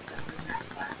time selling that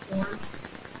platform,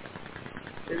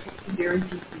 there's something very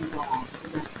deeply wrong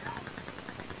with that house.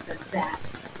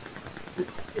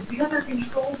 It's because they're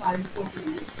controlled by the corporate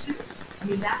industry. I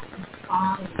mean, that's the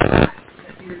bottom line.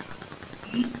 That there's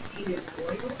deep-seated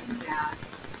oil and gas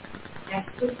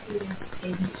exploitative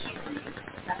industry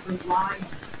that relies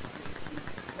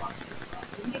on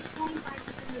and we have 25%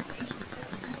 of the nation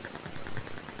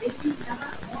if you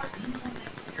not want anyone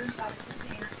that cares about clean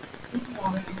air, clean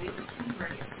water, and able to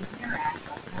break clean their ass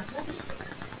up and have water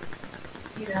there.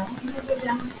 You know, you can go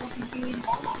down to fucking Union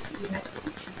Hall and do that to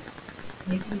each other.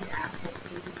 Making these assholes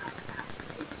pay the amount of taxes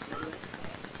they deserve.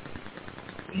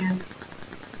 And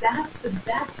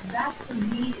that to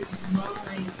me is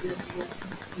my visual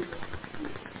conspiracy.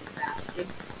 That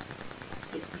it's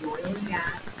the oil and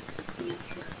gas, it's the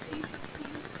insurance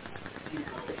agencies, you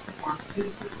know, it's the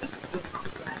pharmaceuticals, it's the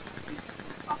complex, it's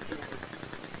the fucking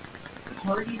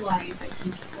party life that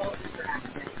keeps you all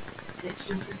distracted. And it's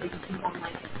just that they can keep on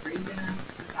like breathing up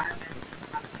environment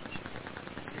and population.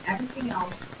 And everything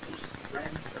else is just red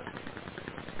and purple.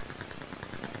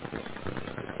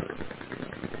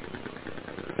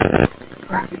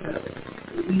 Practical,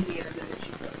 Louisiana,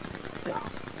 Michigan,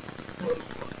 South,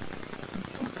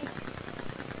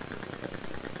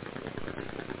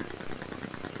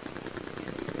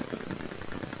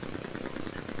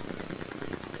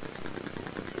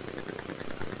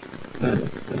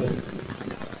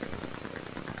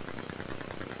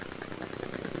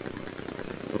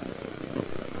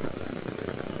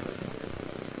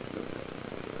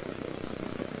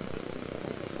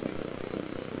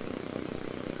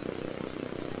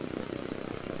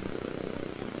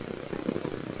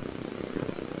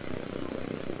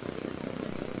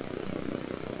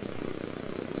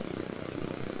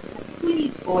 we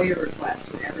need FOIA requests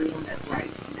from everyone that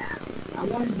writes now. I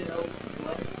want to know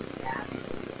what the status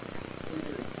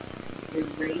is, the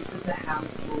race of the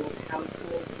household income.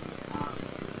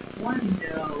 I want to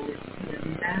know the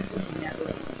massive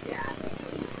network of data that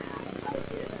we have out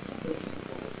there.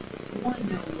 I want to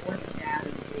know what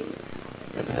data they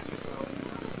have going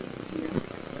on. You know?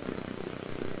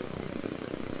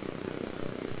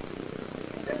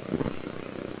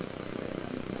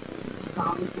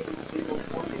 Complicated people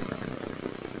for me.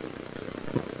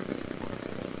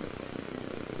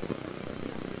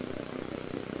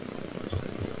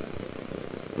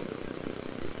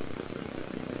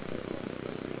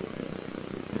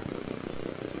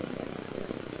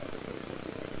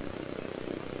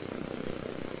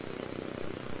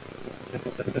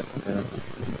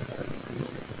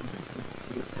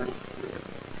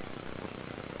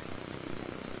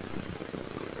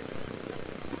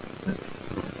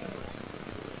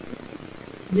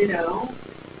 You know,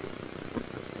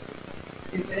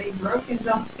 if it ain't broken,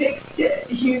 don't fix it.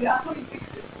 You know, fix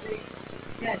it.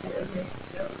 Yeah, okay.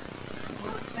 So,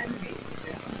 well,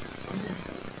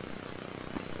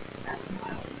 that's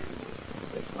wild.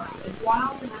 It's wild. It's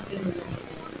wild to have been a woman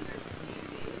born in this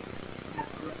community,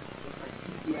 have like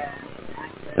PBS,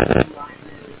 access to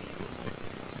alignment,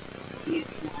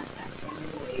 VH1, that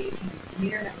family,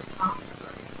 here that was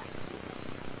popular.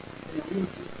 You know, we were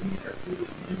just here, we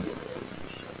were media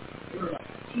relationship. We were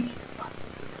like teaching classes.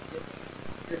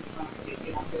 There's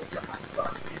you know, there's your high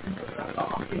star, and that's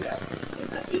all, you know.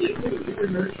 We were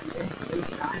nurtured into those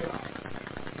dialogue.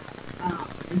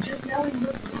 And just knowing who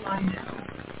I know,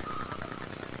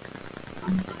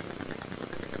 I'm fine.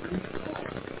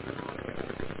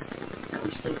 That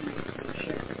we're still doing some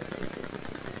shit.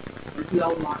 Like we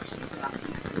all watch some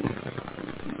documentaries.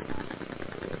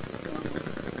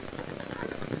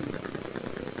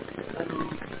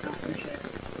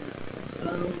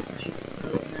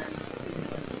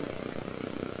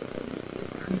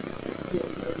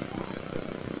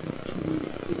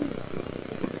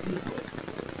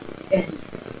 And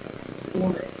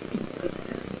for it,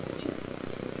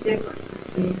 different,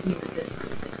 anything different.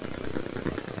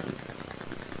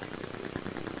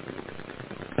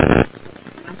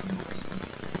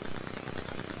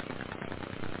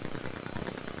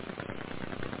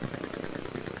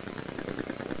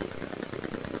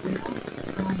 You know?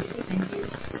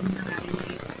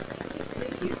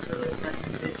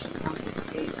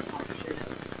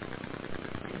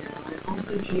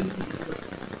 So JP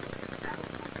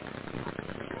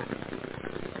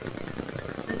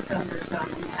this summer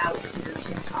someone out to the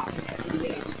TikTok and every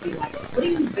day just be like, what do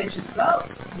you bitches go?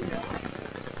 You know, like,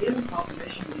 give them call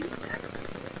permission to use that.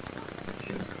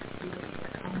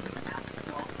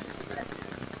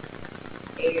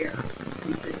 Air.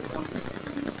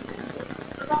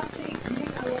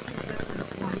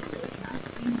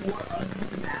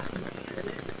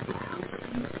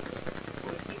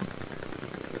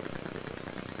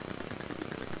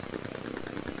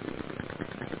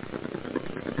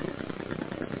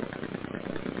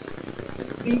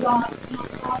 We got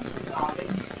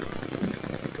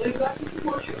they've got to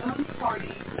support your own party.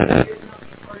 You're not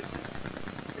the person.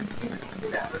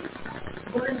 Whatever.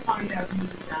 We're going to find out who's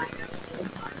diagnosed full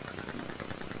time.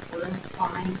 We're going to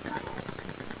find out.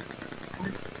 We're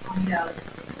going to find out.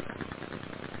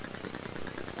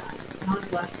 Not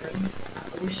less than.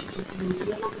 We should just do a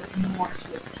little bit more to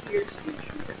appear to be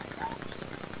true to ourselves.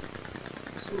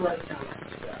 So let us know where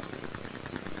to go.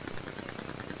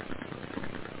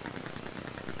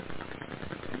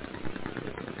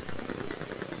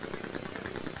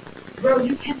 Bro,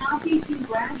 you cannot be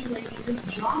congratulating this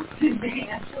Johnson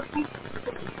dance.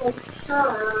 Oh,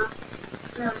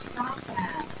 sir, stop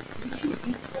that. You should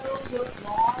be told those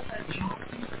laws that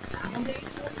Johnson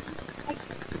validates it. Like,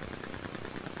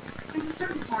 there's a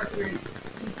certain part where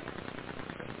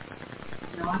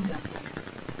no, I'm done.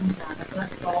 I'm done. I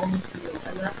left it all on the field. I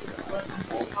left my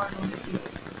whole heart on the field.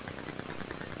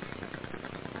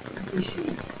 I appreciate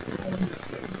it.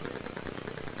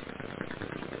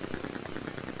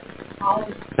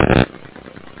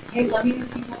 Hey, let me know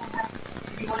if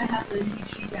you want to have the new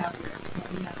sheet out there. Let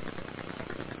me know.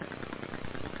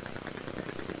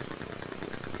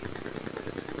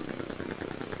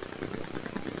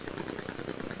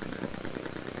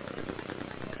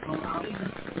 Well, I'll even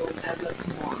go as of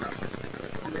tomorrow.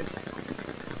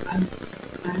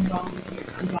 I'm volunteering.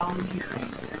 I'm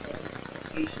volunteering as a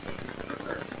patient.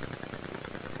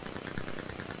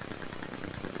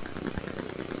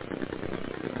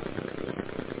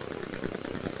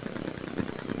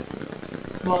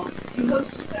 Well, you host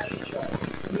a special show.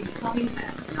 You can tell me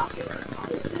that, and I'll get her. I'll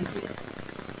listen to it.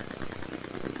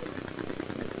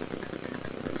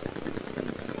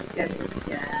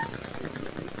 Yeah.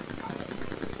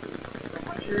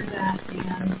 I'm sure that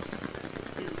Dan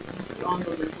is on the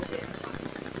list with it.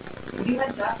 Have you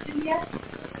had Dustin yet?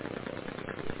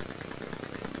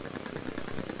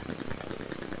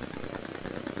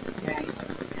 Okay.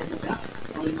 And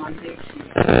Dustin, only one big sheet.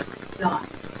 Done.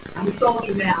 I'm a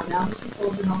soldier now. Now I'm just a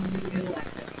soldier, not going to get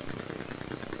elected.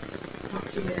 Talk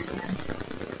to you later again.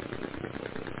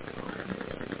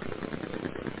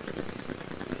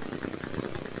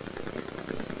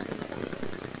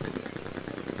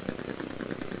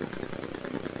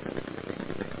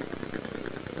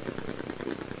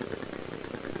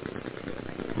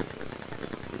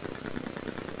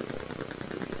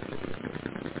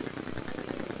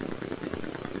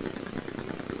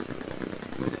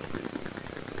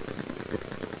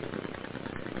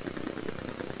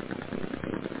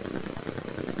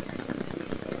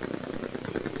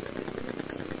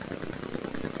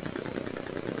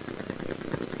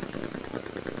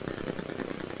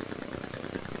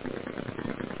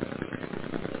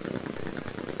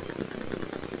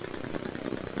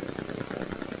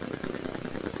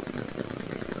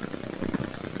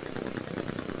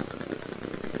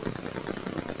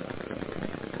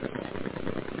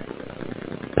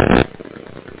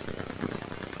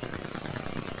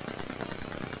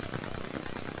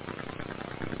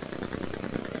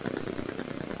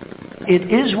 It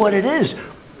is what it is.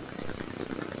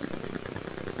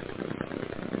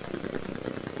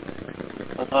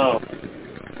 Oh.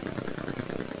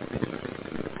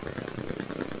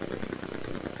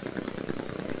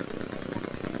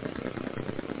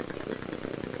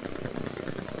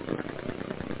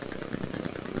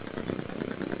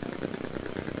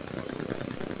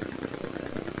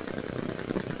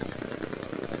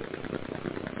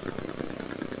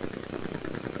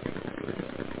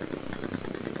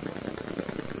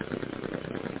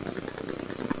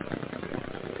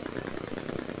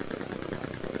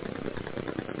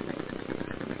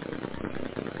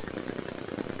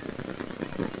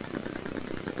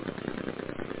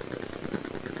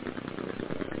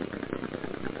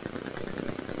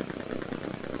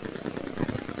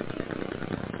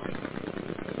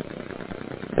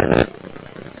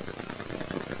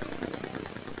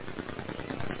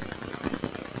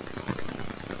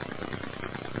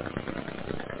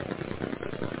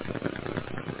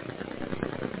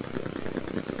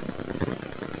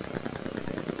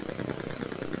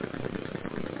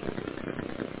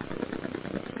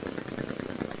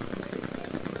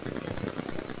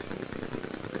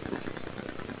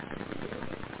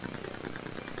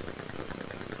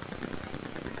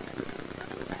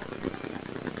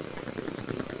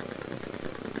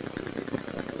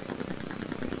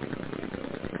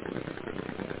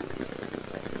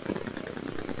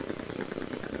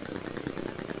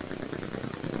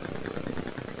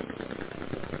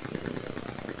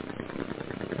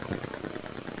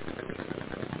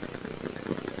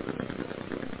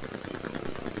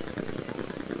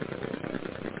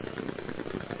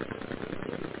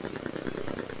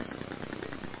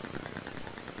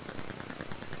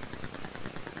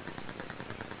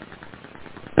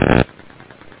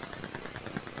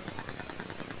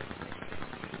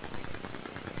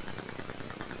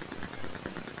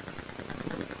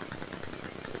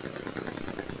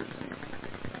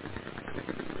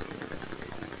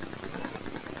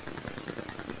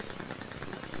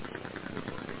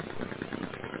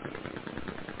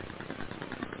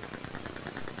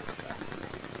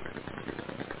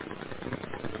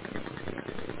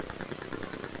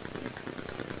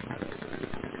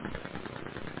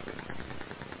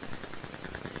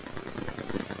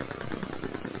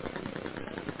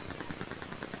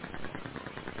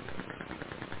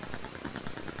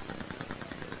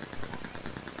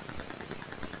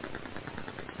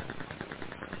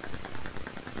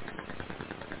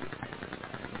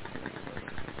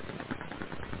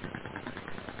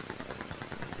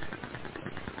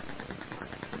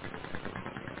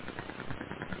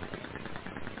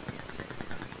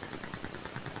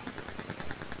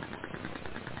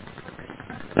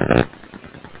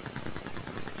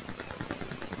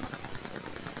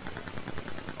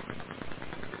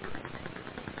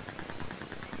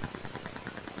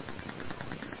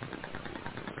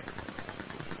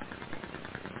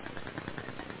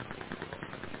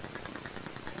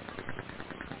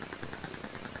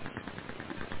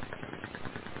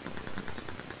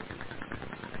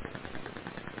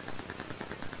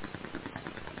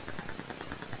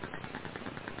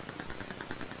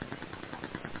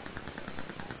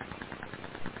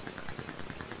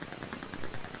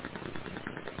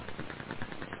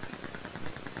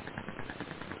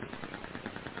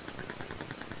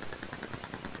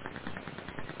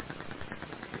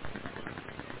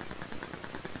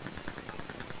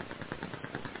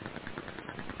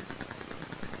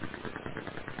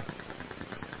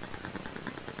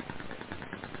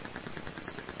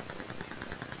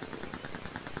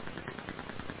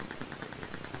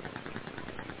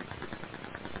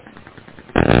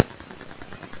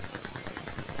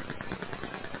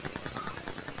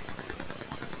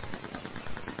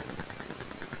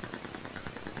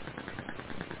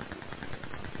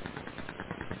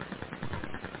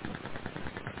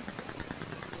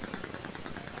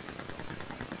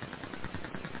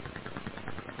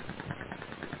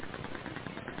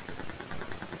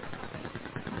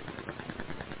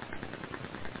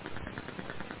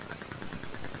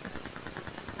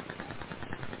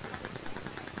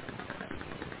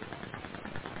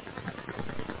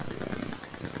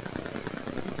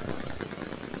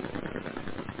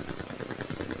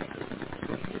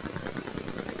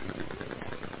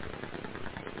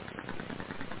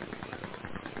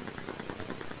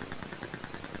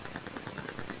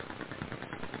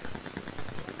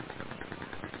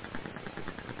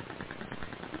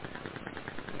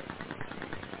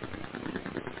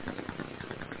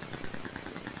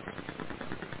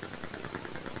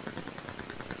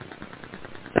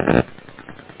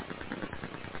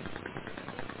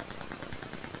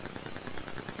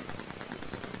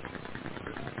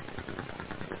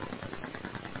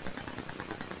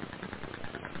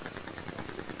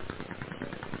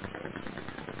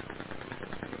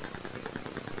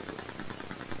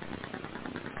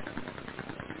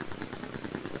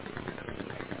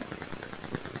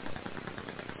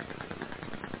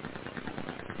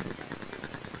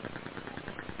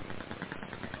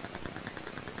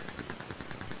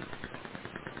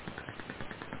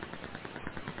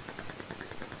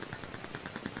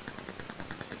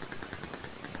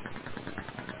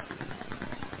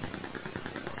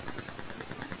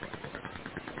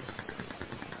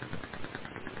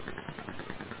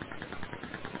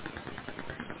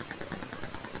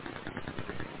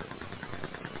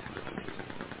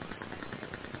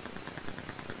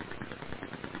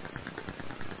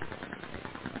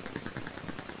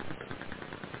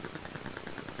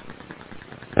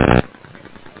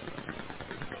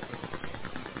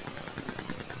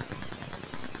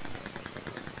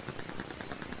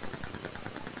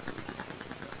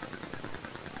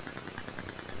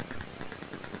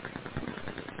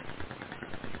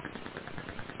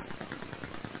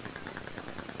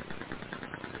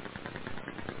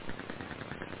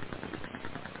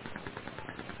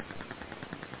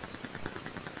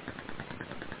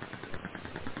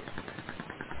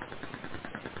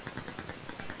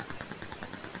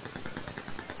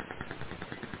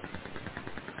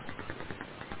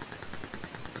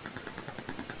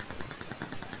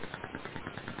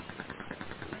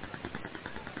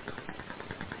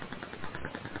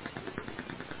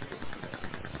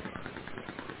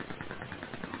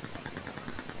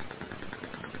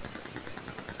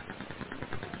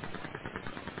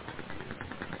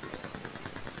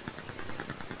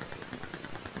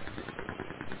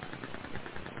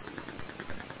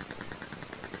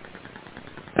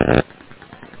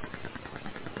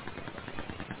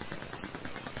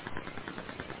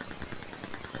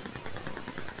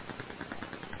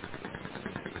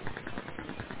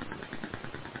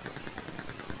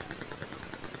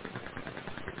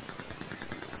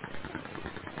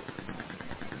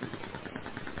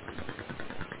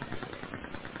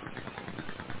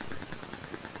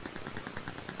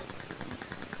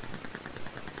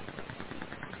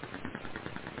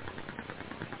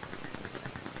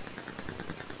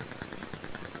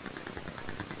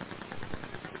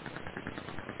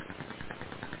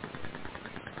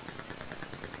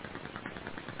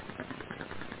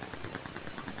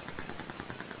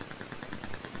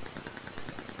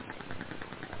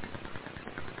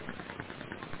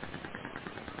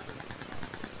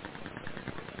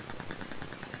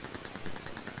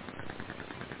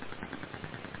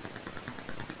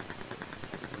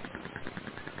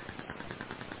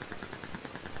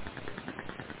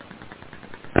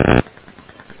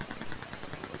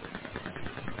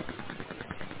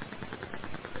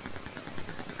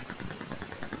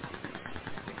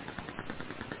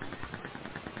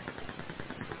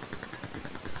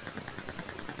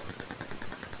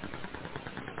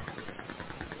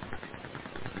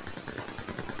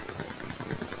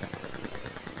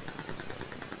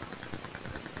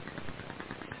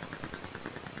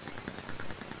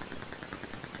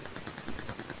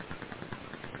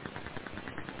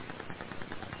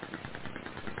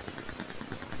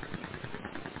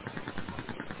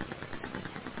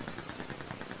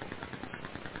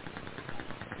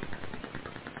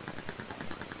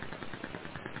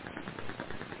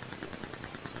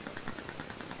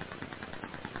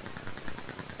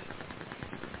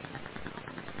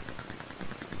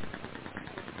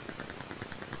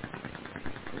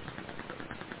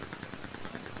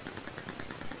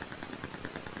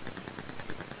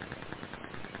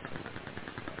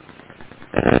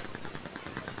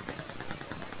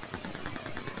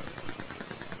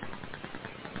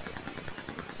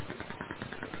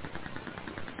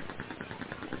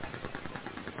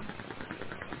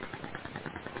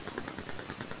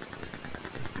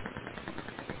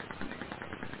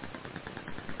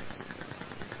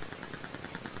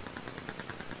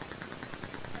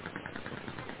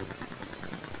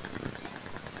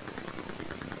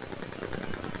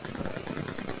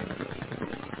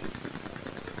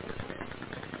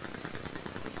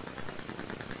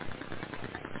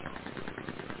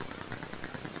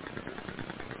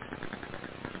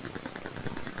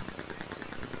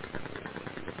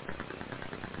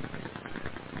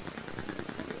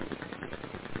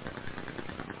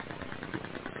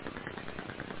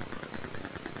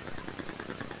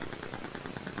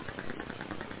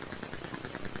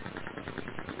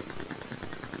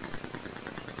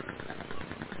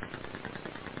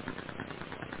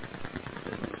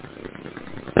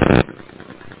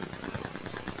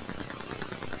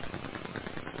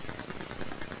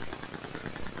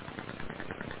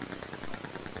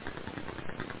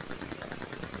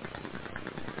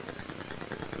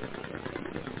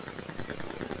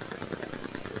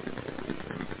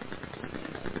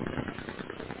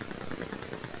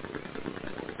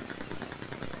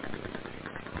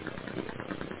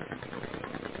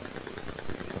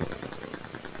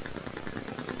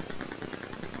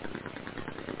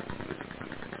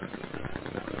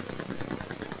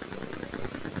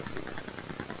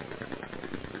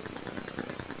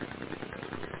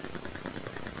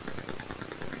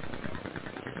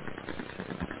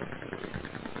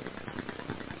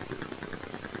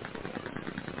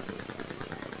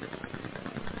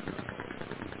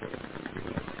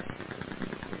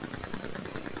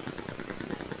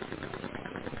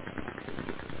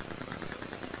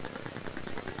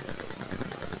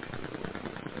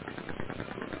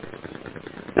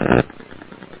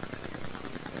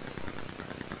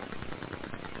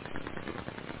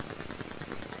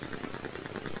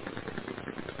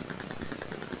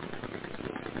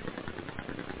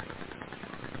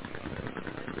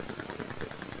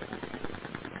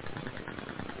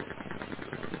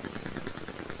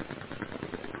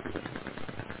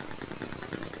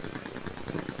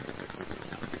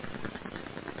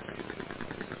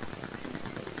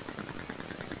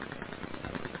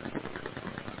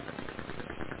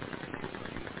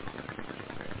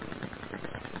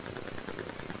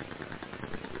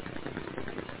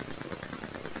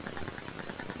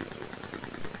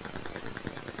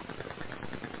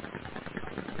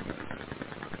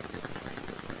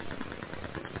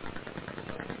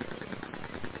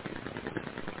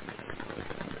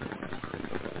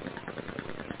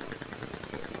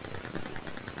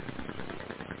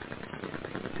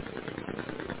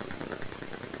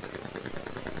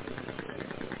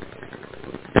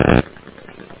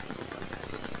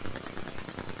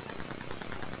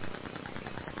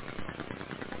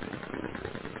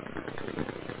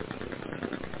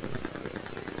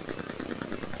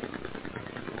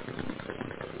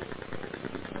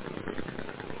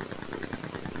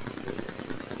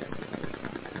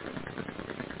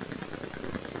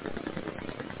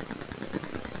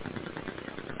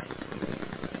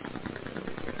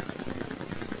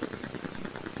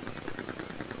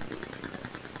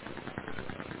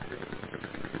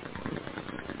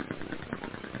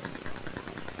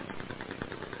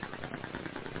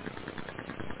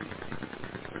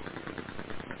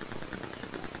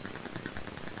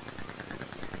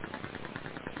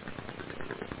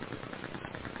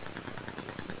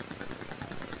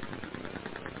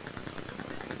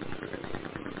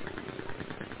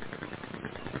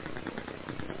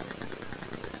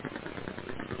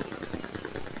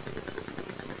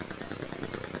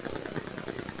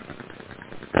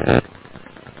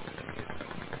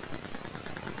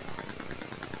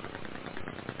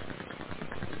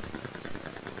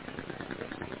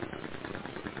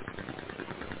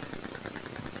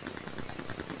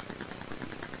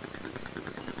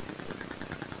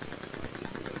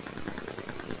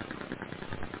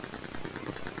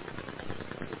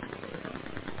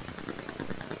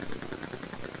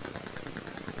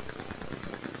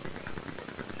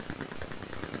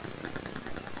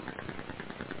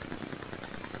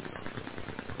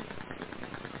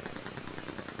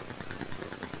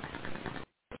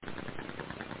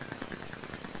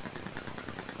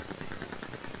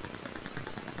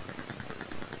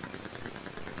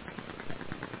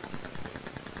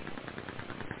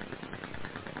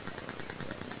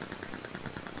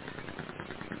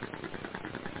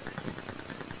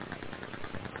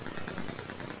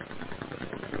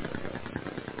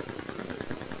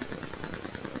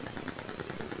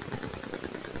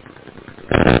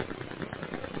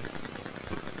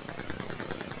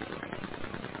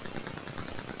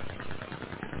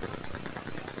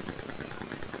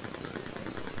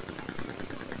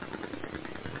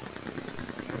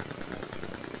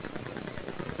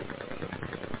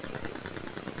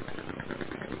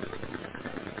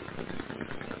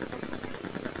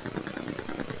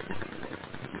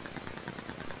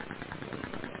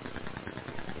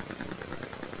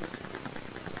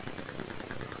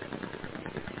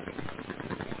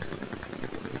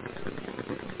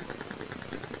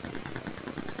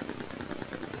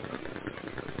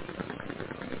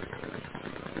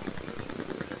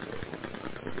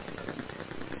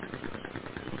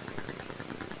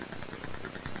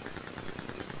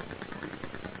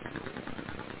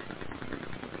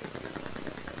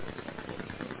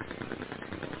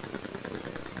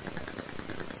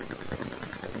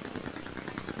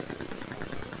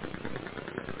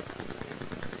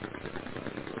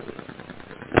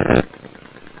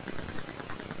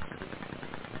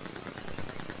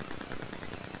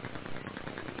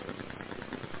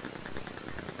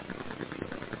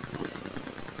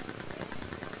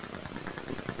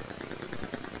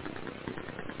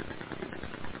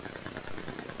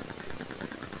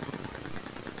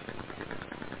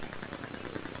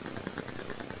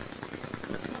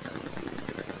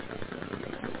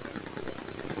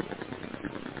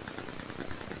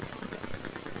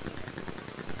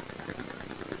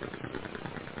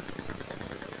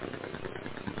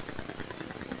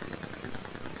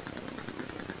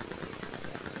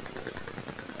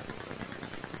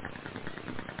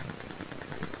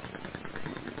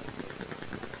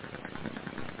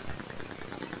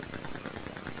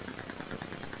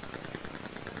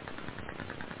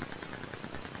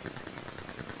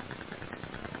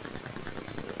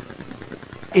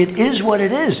 It is what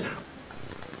it is.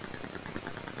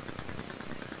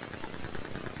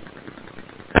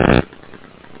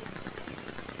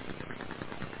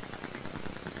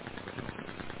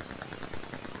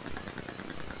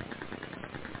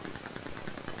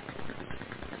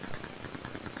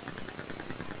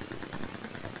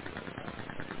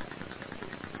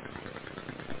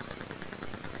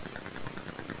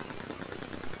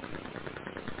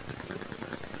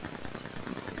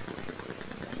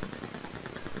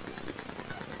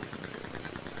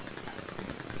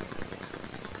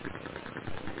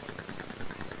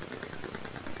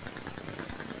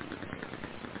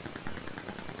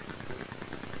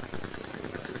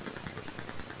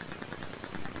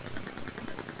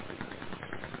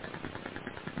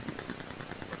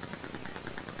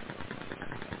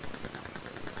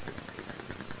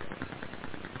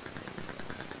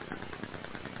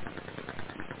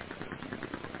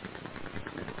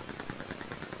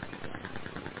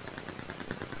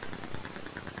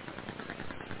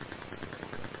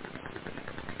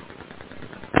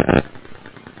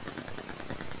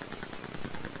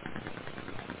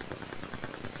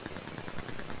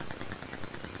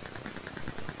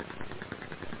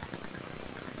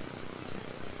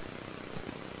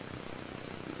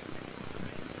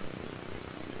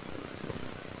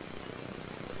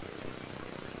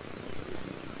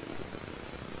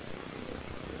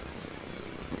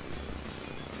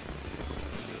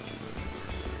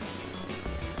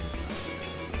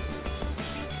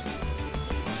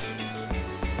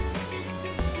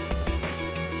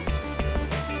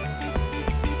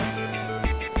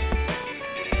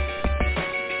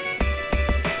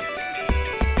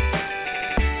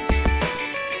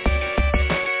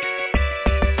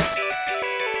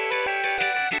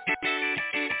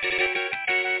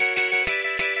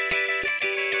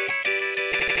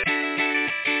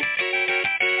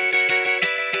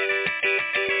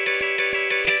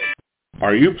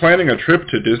 Are you planning a trip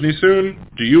to Disney soon?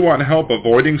 Do you want help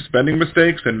avoiding spending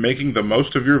mistakes and making the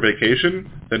most of your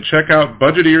vacation? Then check out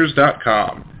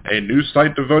BudgetEars.com, a new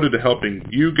site devoted to helping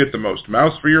you get the most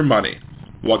mouse for your money.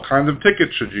 What kinds of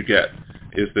tickets should you get?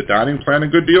 Is the dining plan a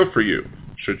good deal for you?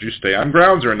 Should you stay on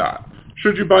grounds or not?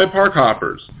 Should you buy park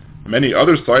hoppers? Many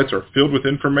other sites are filled with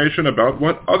information about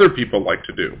what other people like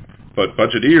to do, but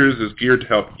BudgetEars is geared to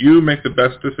help you make the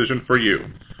best decision for you.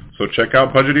 So check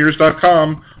out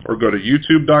BudgetEars.com or go to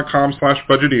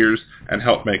YouTube.com/BudgetEars and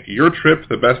help make your trip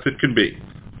the best it can be.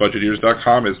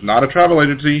 BudgetEars.com is not a travel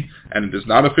agency and it is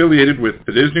not affiliated with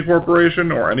the Disney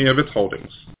Corporation or any of its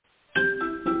holdings.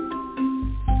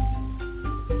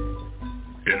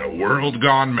 In a world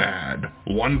gone mad,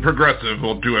 one progressive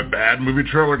will do a bad movie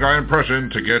trailer guy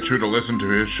impression to get you to listen to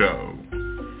his show.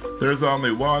 There's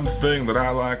only one thing that I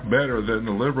like better than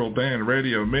the Liberal Dan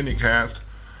Radio minicast.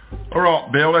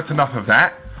 Alright, Bill, that's enough of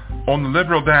that. On the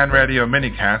Liberal Dan Radio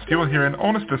minicast, you will hear an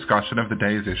honest discussion of the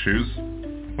day's issues,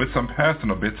 with some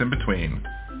personal bits in between.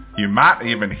 You might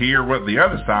even hear what the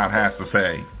other side has to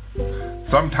say,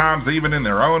 sometimes even in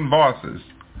their own voices.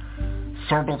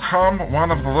 So become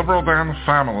one of the Liberal Dan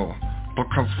family,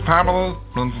 because family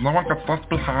means no one gets left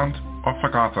behind or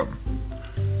forgotten.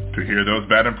 To hear those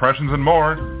bad impressions and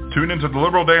more, tune into the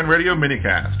Liberal Dan Radio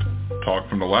minicast. Talk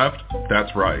from the left,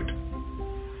 that's right.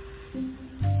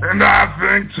 And I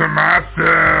think to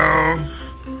myself,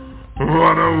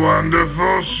 what a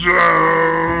wonderful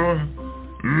show.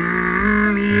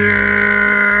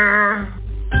 Yeah.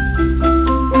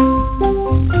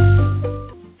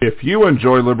 If you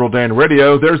enjoy Liberal Dan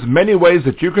Radio, there's many ways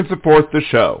that you can support the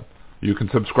show. You can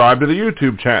subscribe to the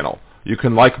YouTube channel. You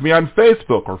can like me on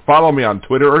Facebook or follow me on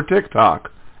Twitter or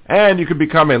TikTok. And you can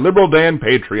become a Liberal Dan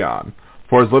Patreon.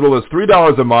 For as little as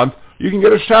 $3 a month, you can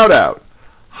get a shout-out.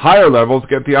 Higher levels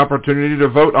get the opportunity to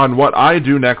vote on what I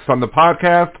do next on the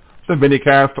podcast, the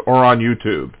minicast, or on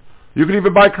YouTube. You can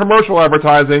even buy commercial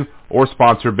advertising or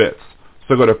sponsor bits.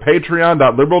 So go to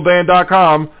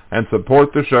patreon.liberaldan.com and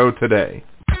support the show today.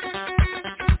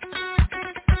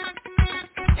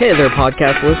 Hey there,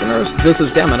 podcast listeners. This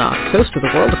is Demonox, host of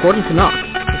The World According to Nox.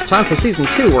 It's time for Season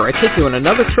 2, where I take you on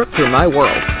another trip through my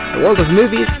world. The world of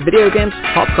movies, video games,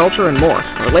 pop culture, and more.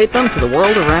 Relate them to the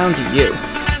world around you.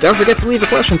 Don't forget to leave a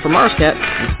question for Marscat,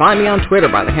 and find me on Twitter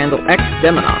by the handle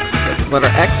XDemonox. That's the letter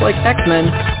X like X-Men,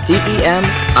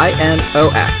 DEMINOX.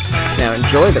 Now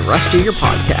enjoy the rest of your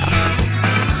podcast.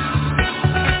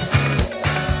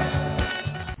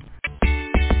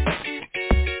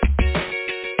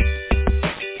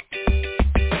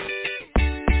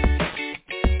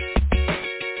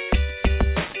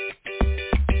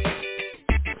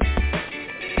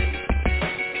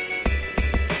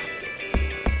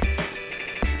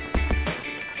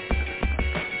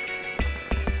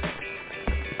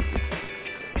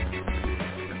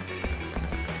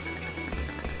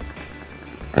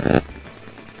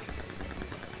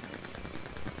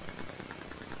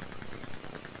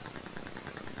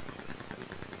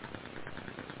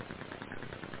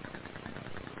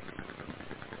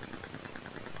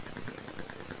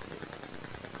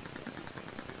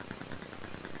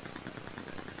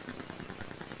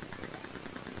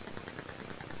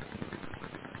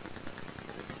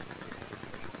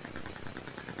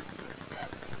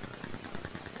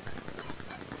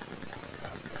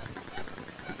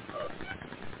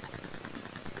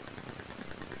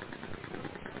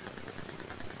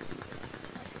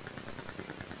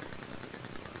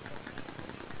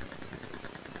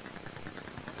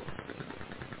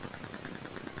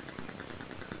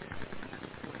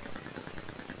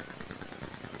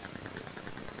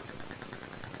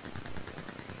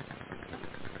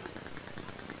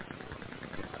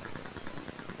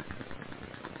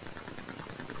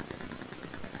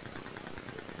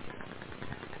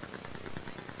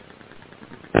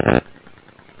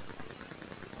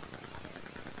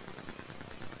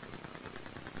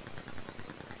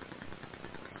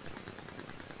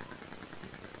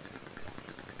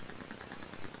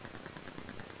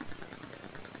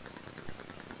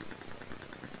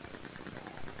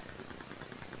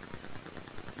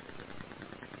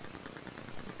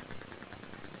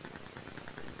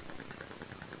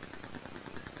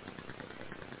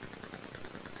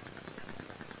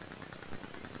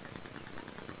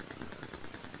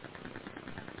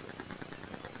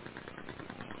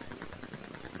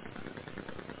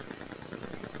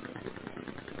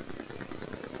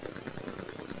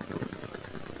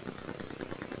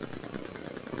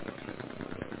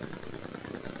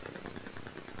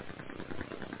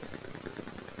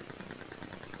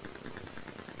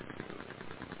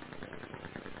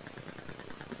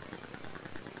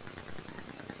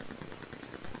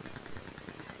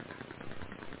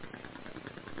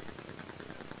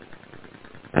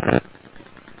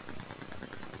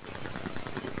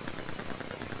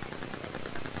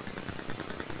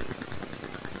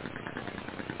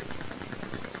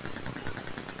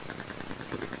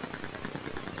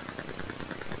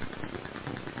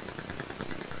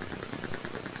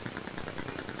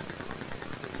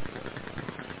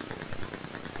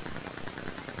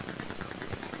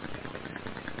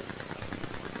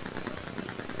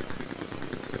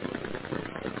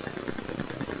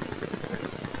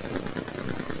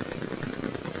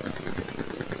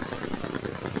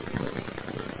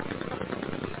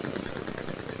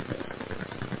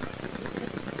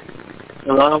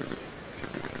 Hello?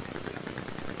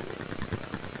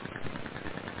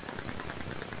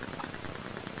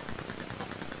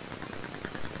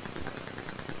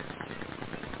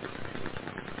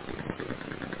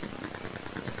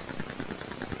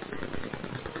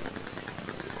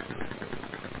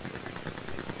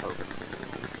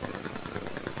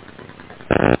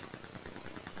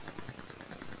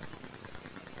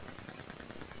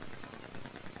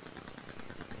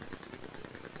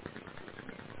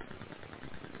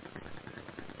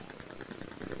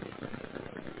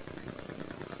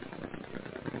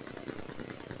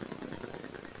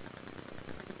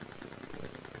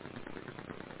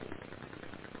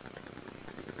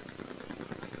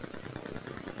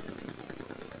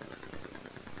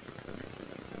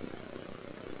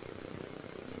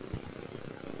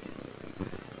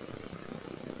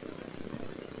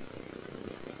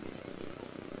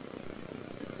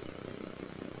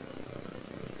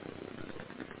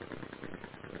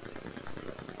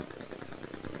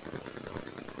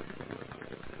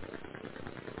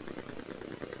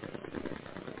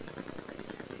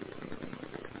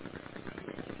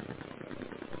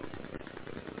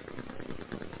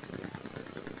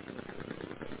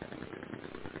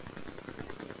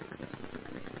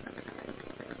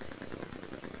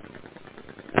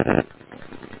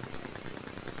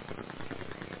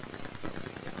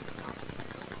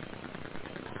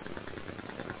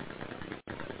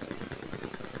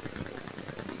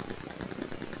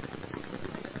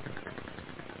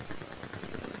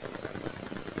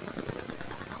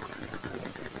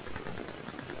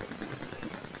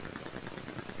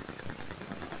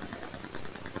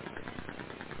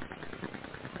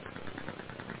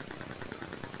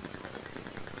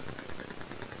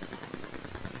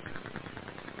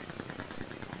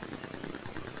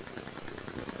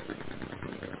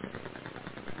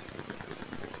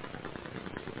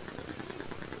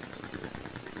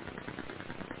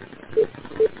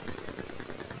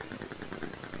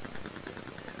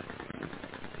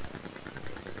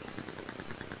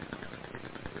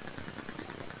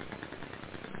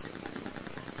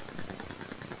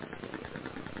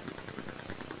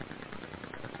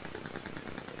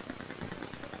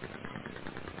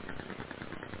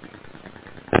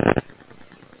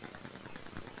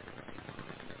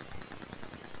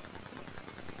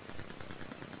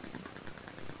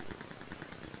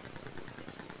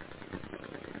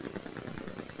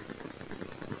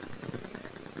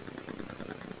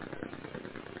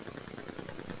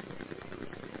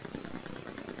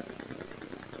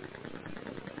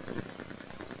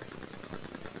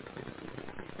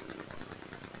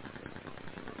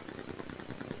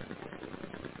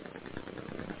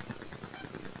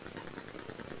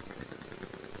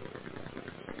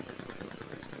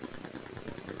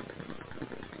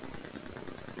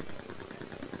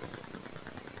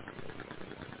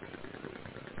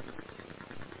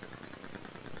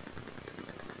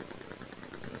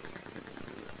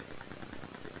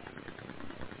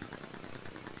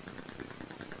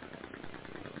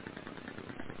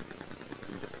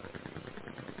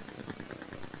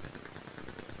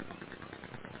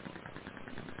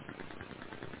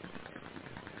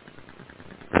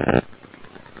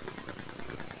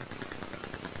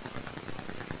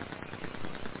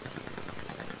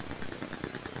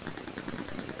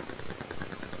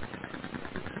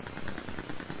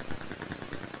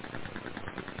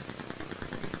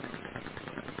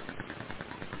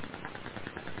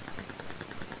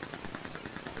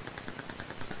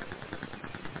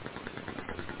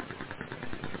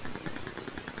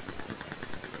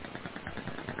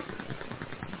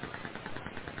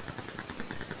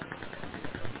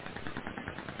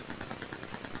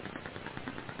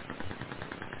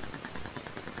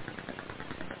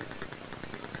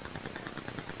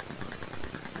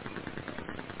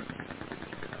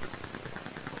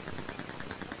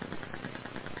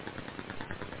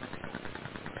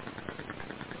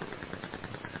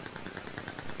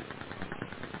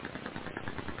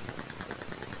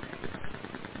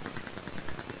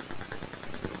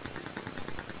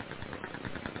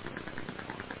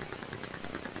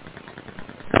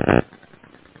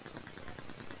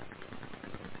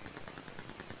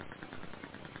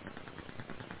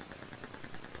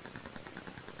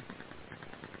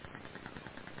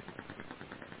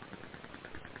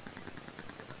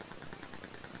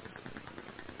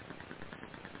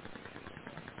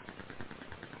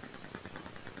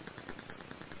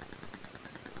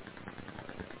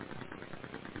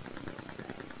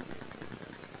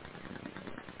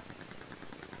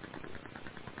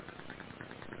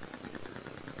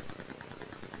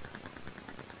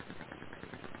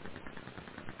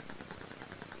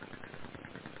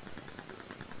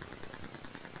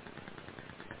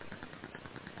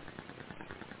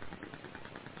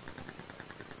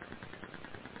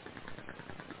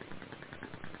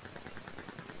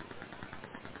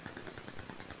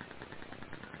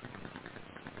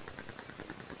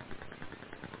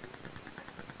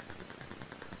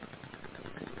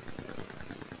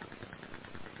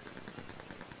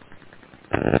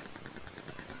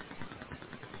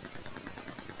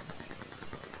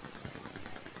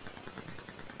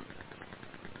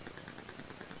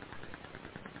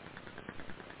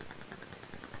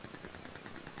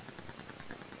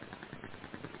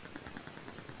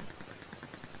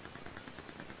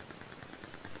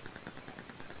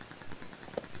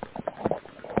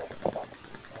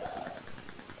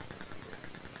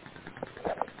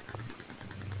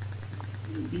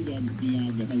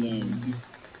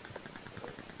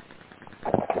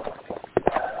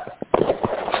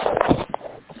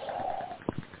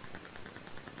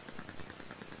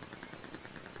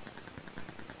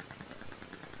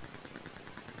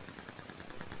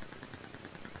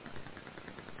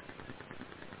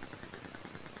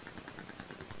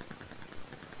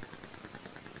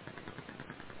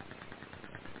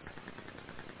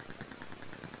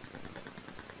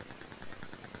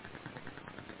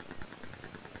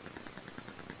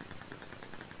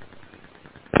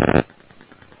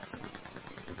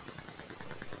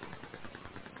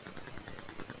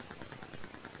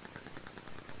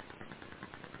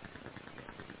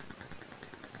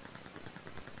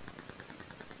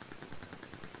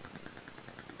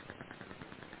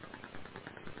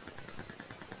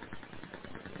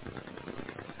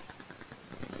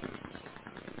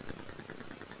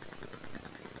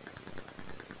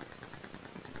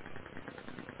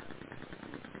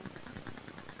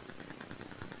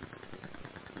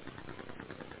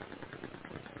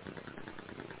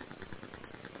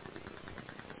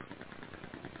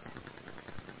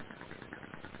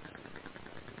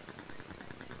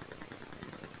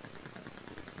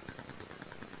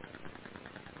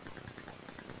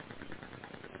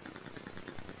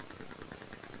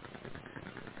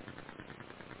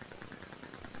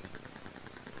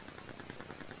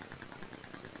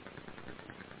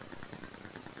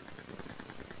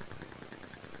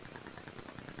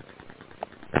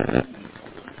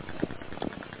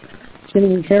 Can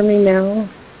you hear me now?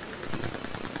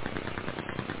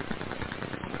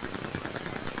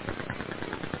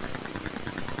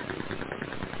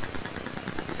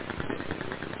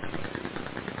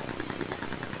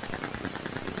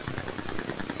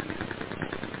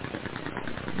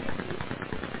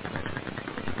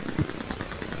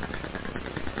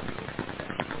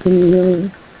 Can you hear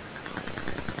me?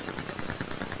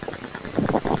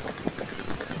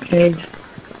 Okay.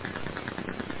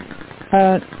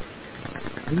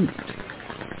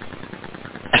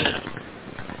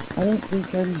 I don't think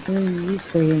I'm hearing you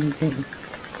say anything.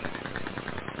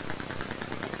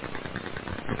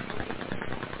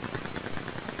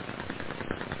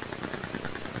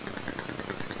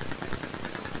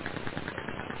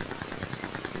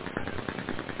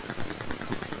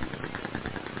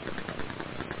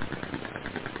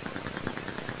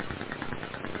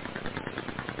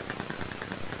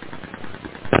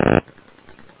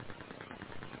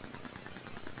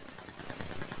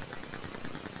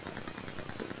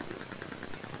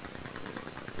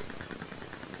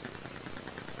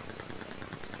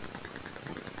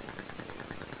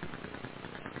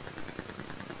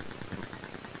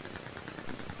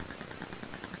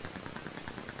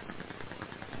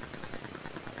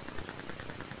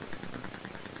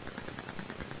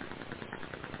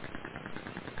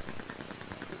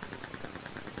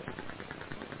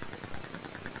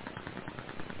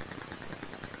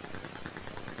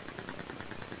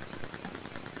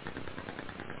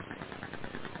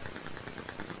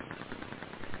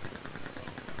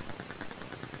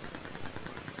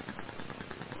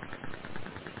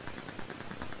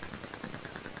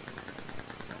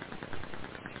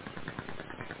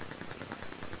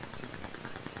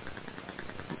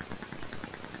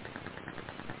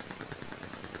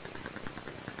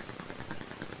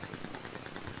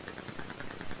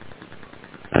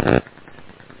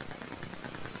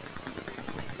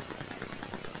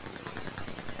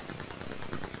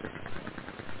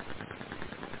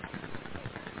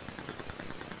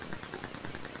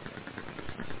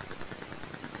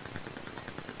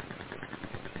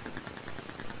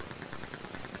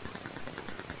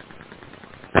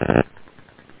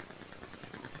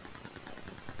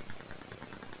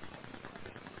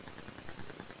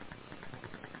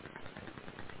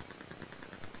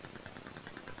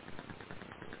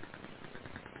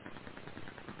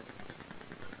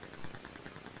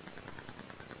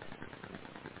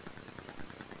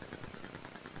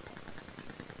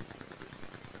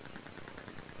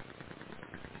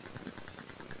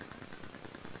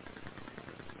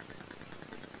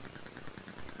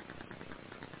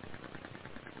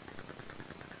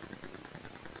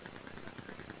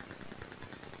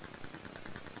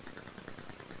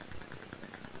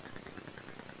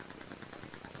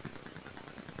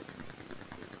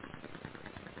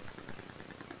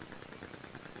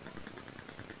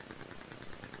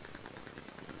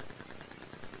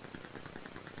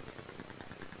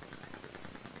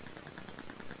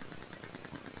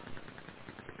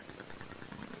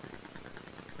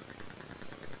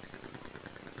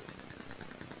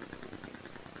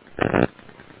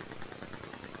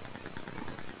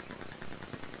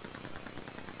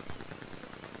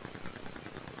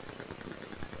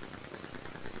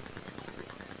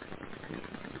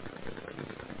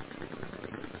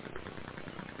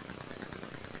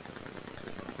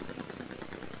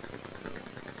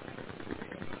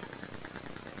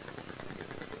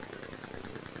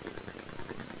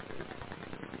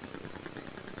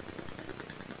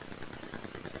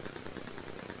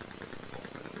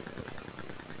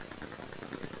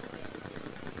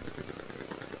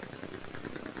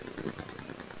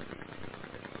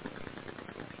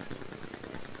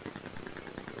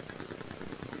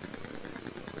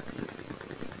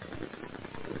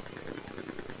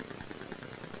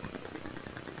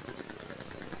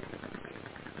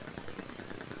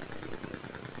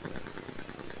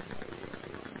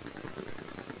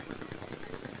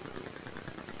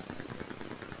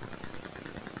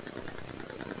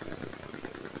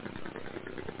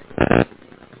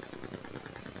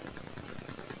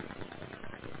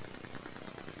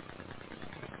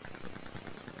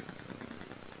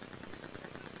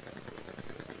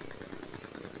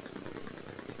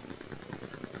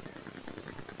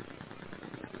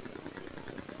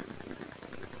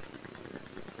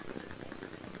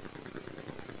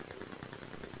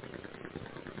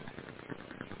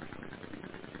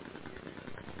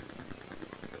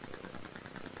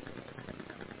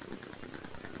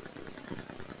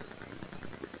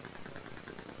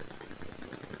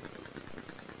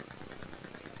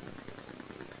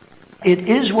 It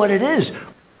is what it is.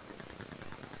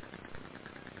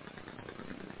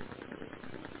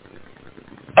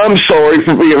 I'm sorry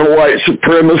for being a white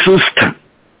supremacist.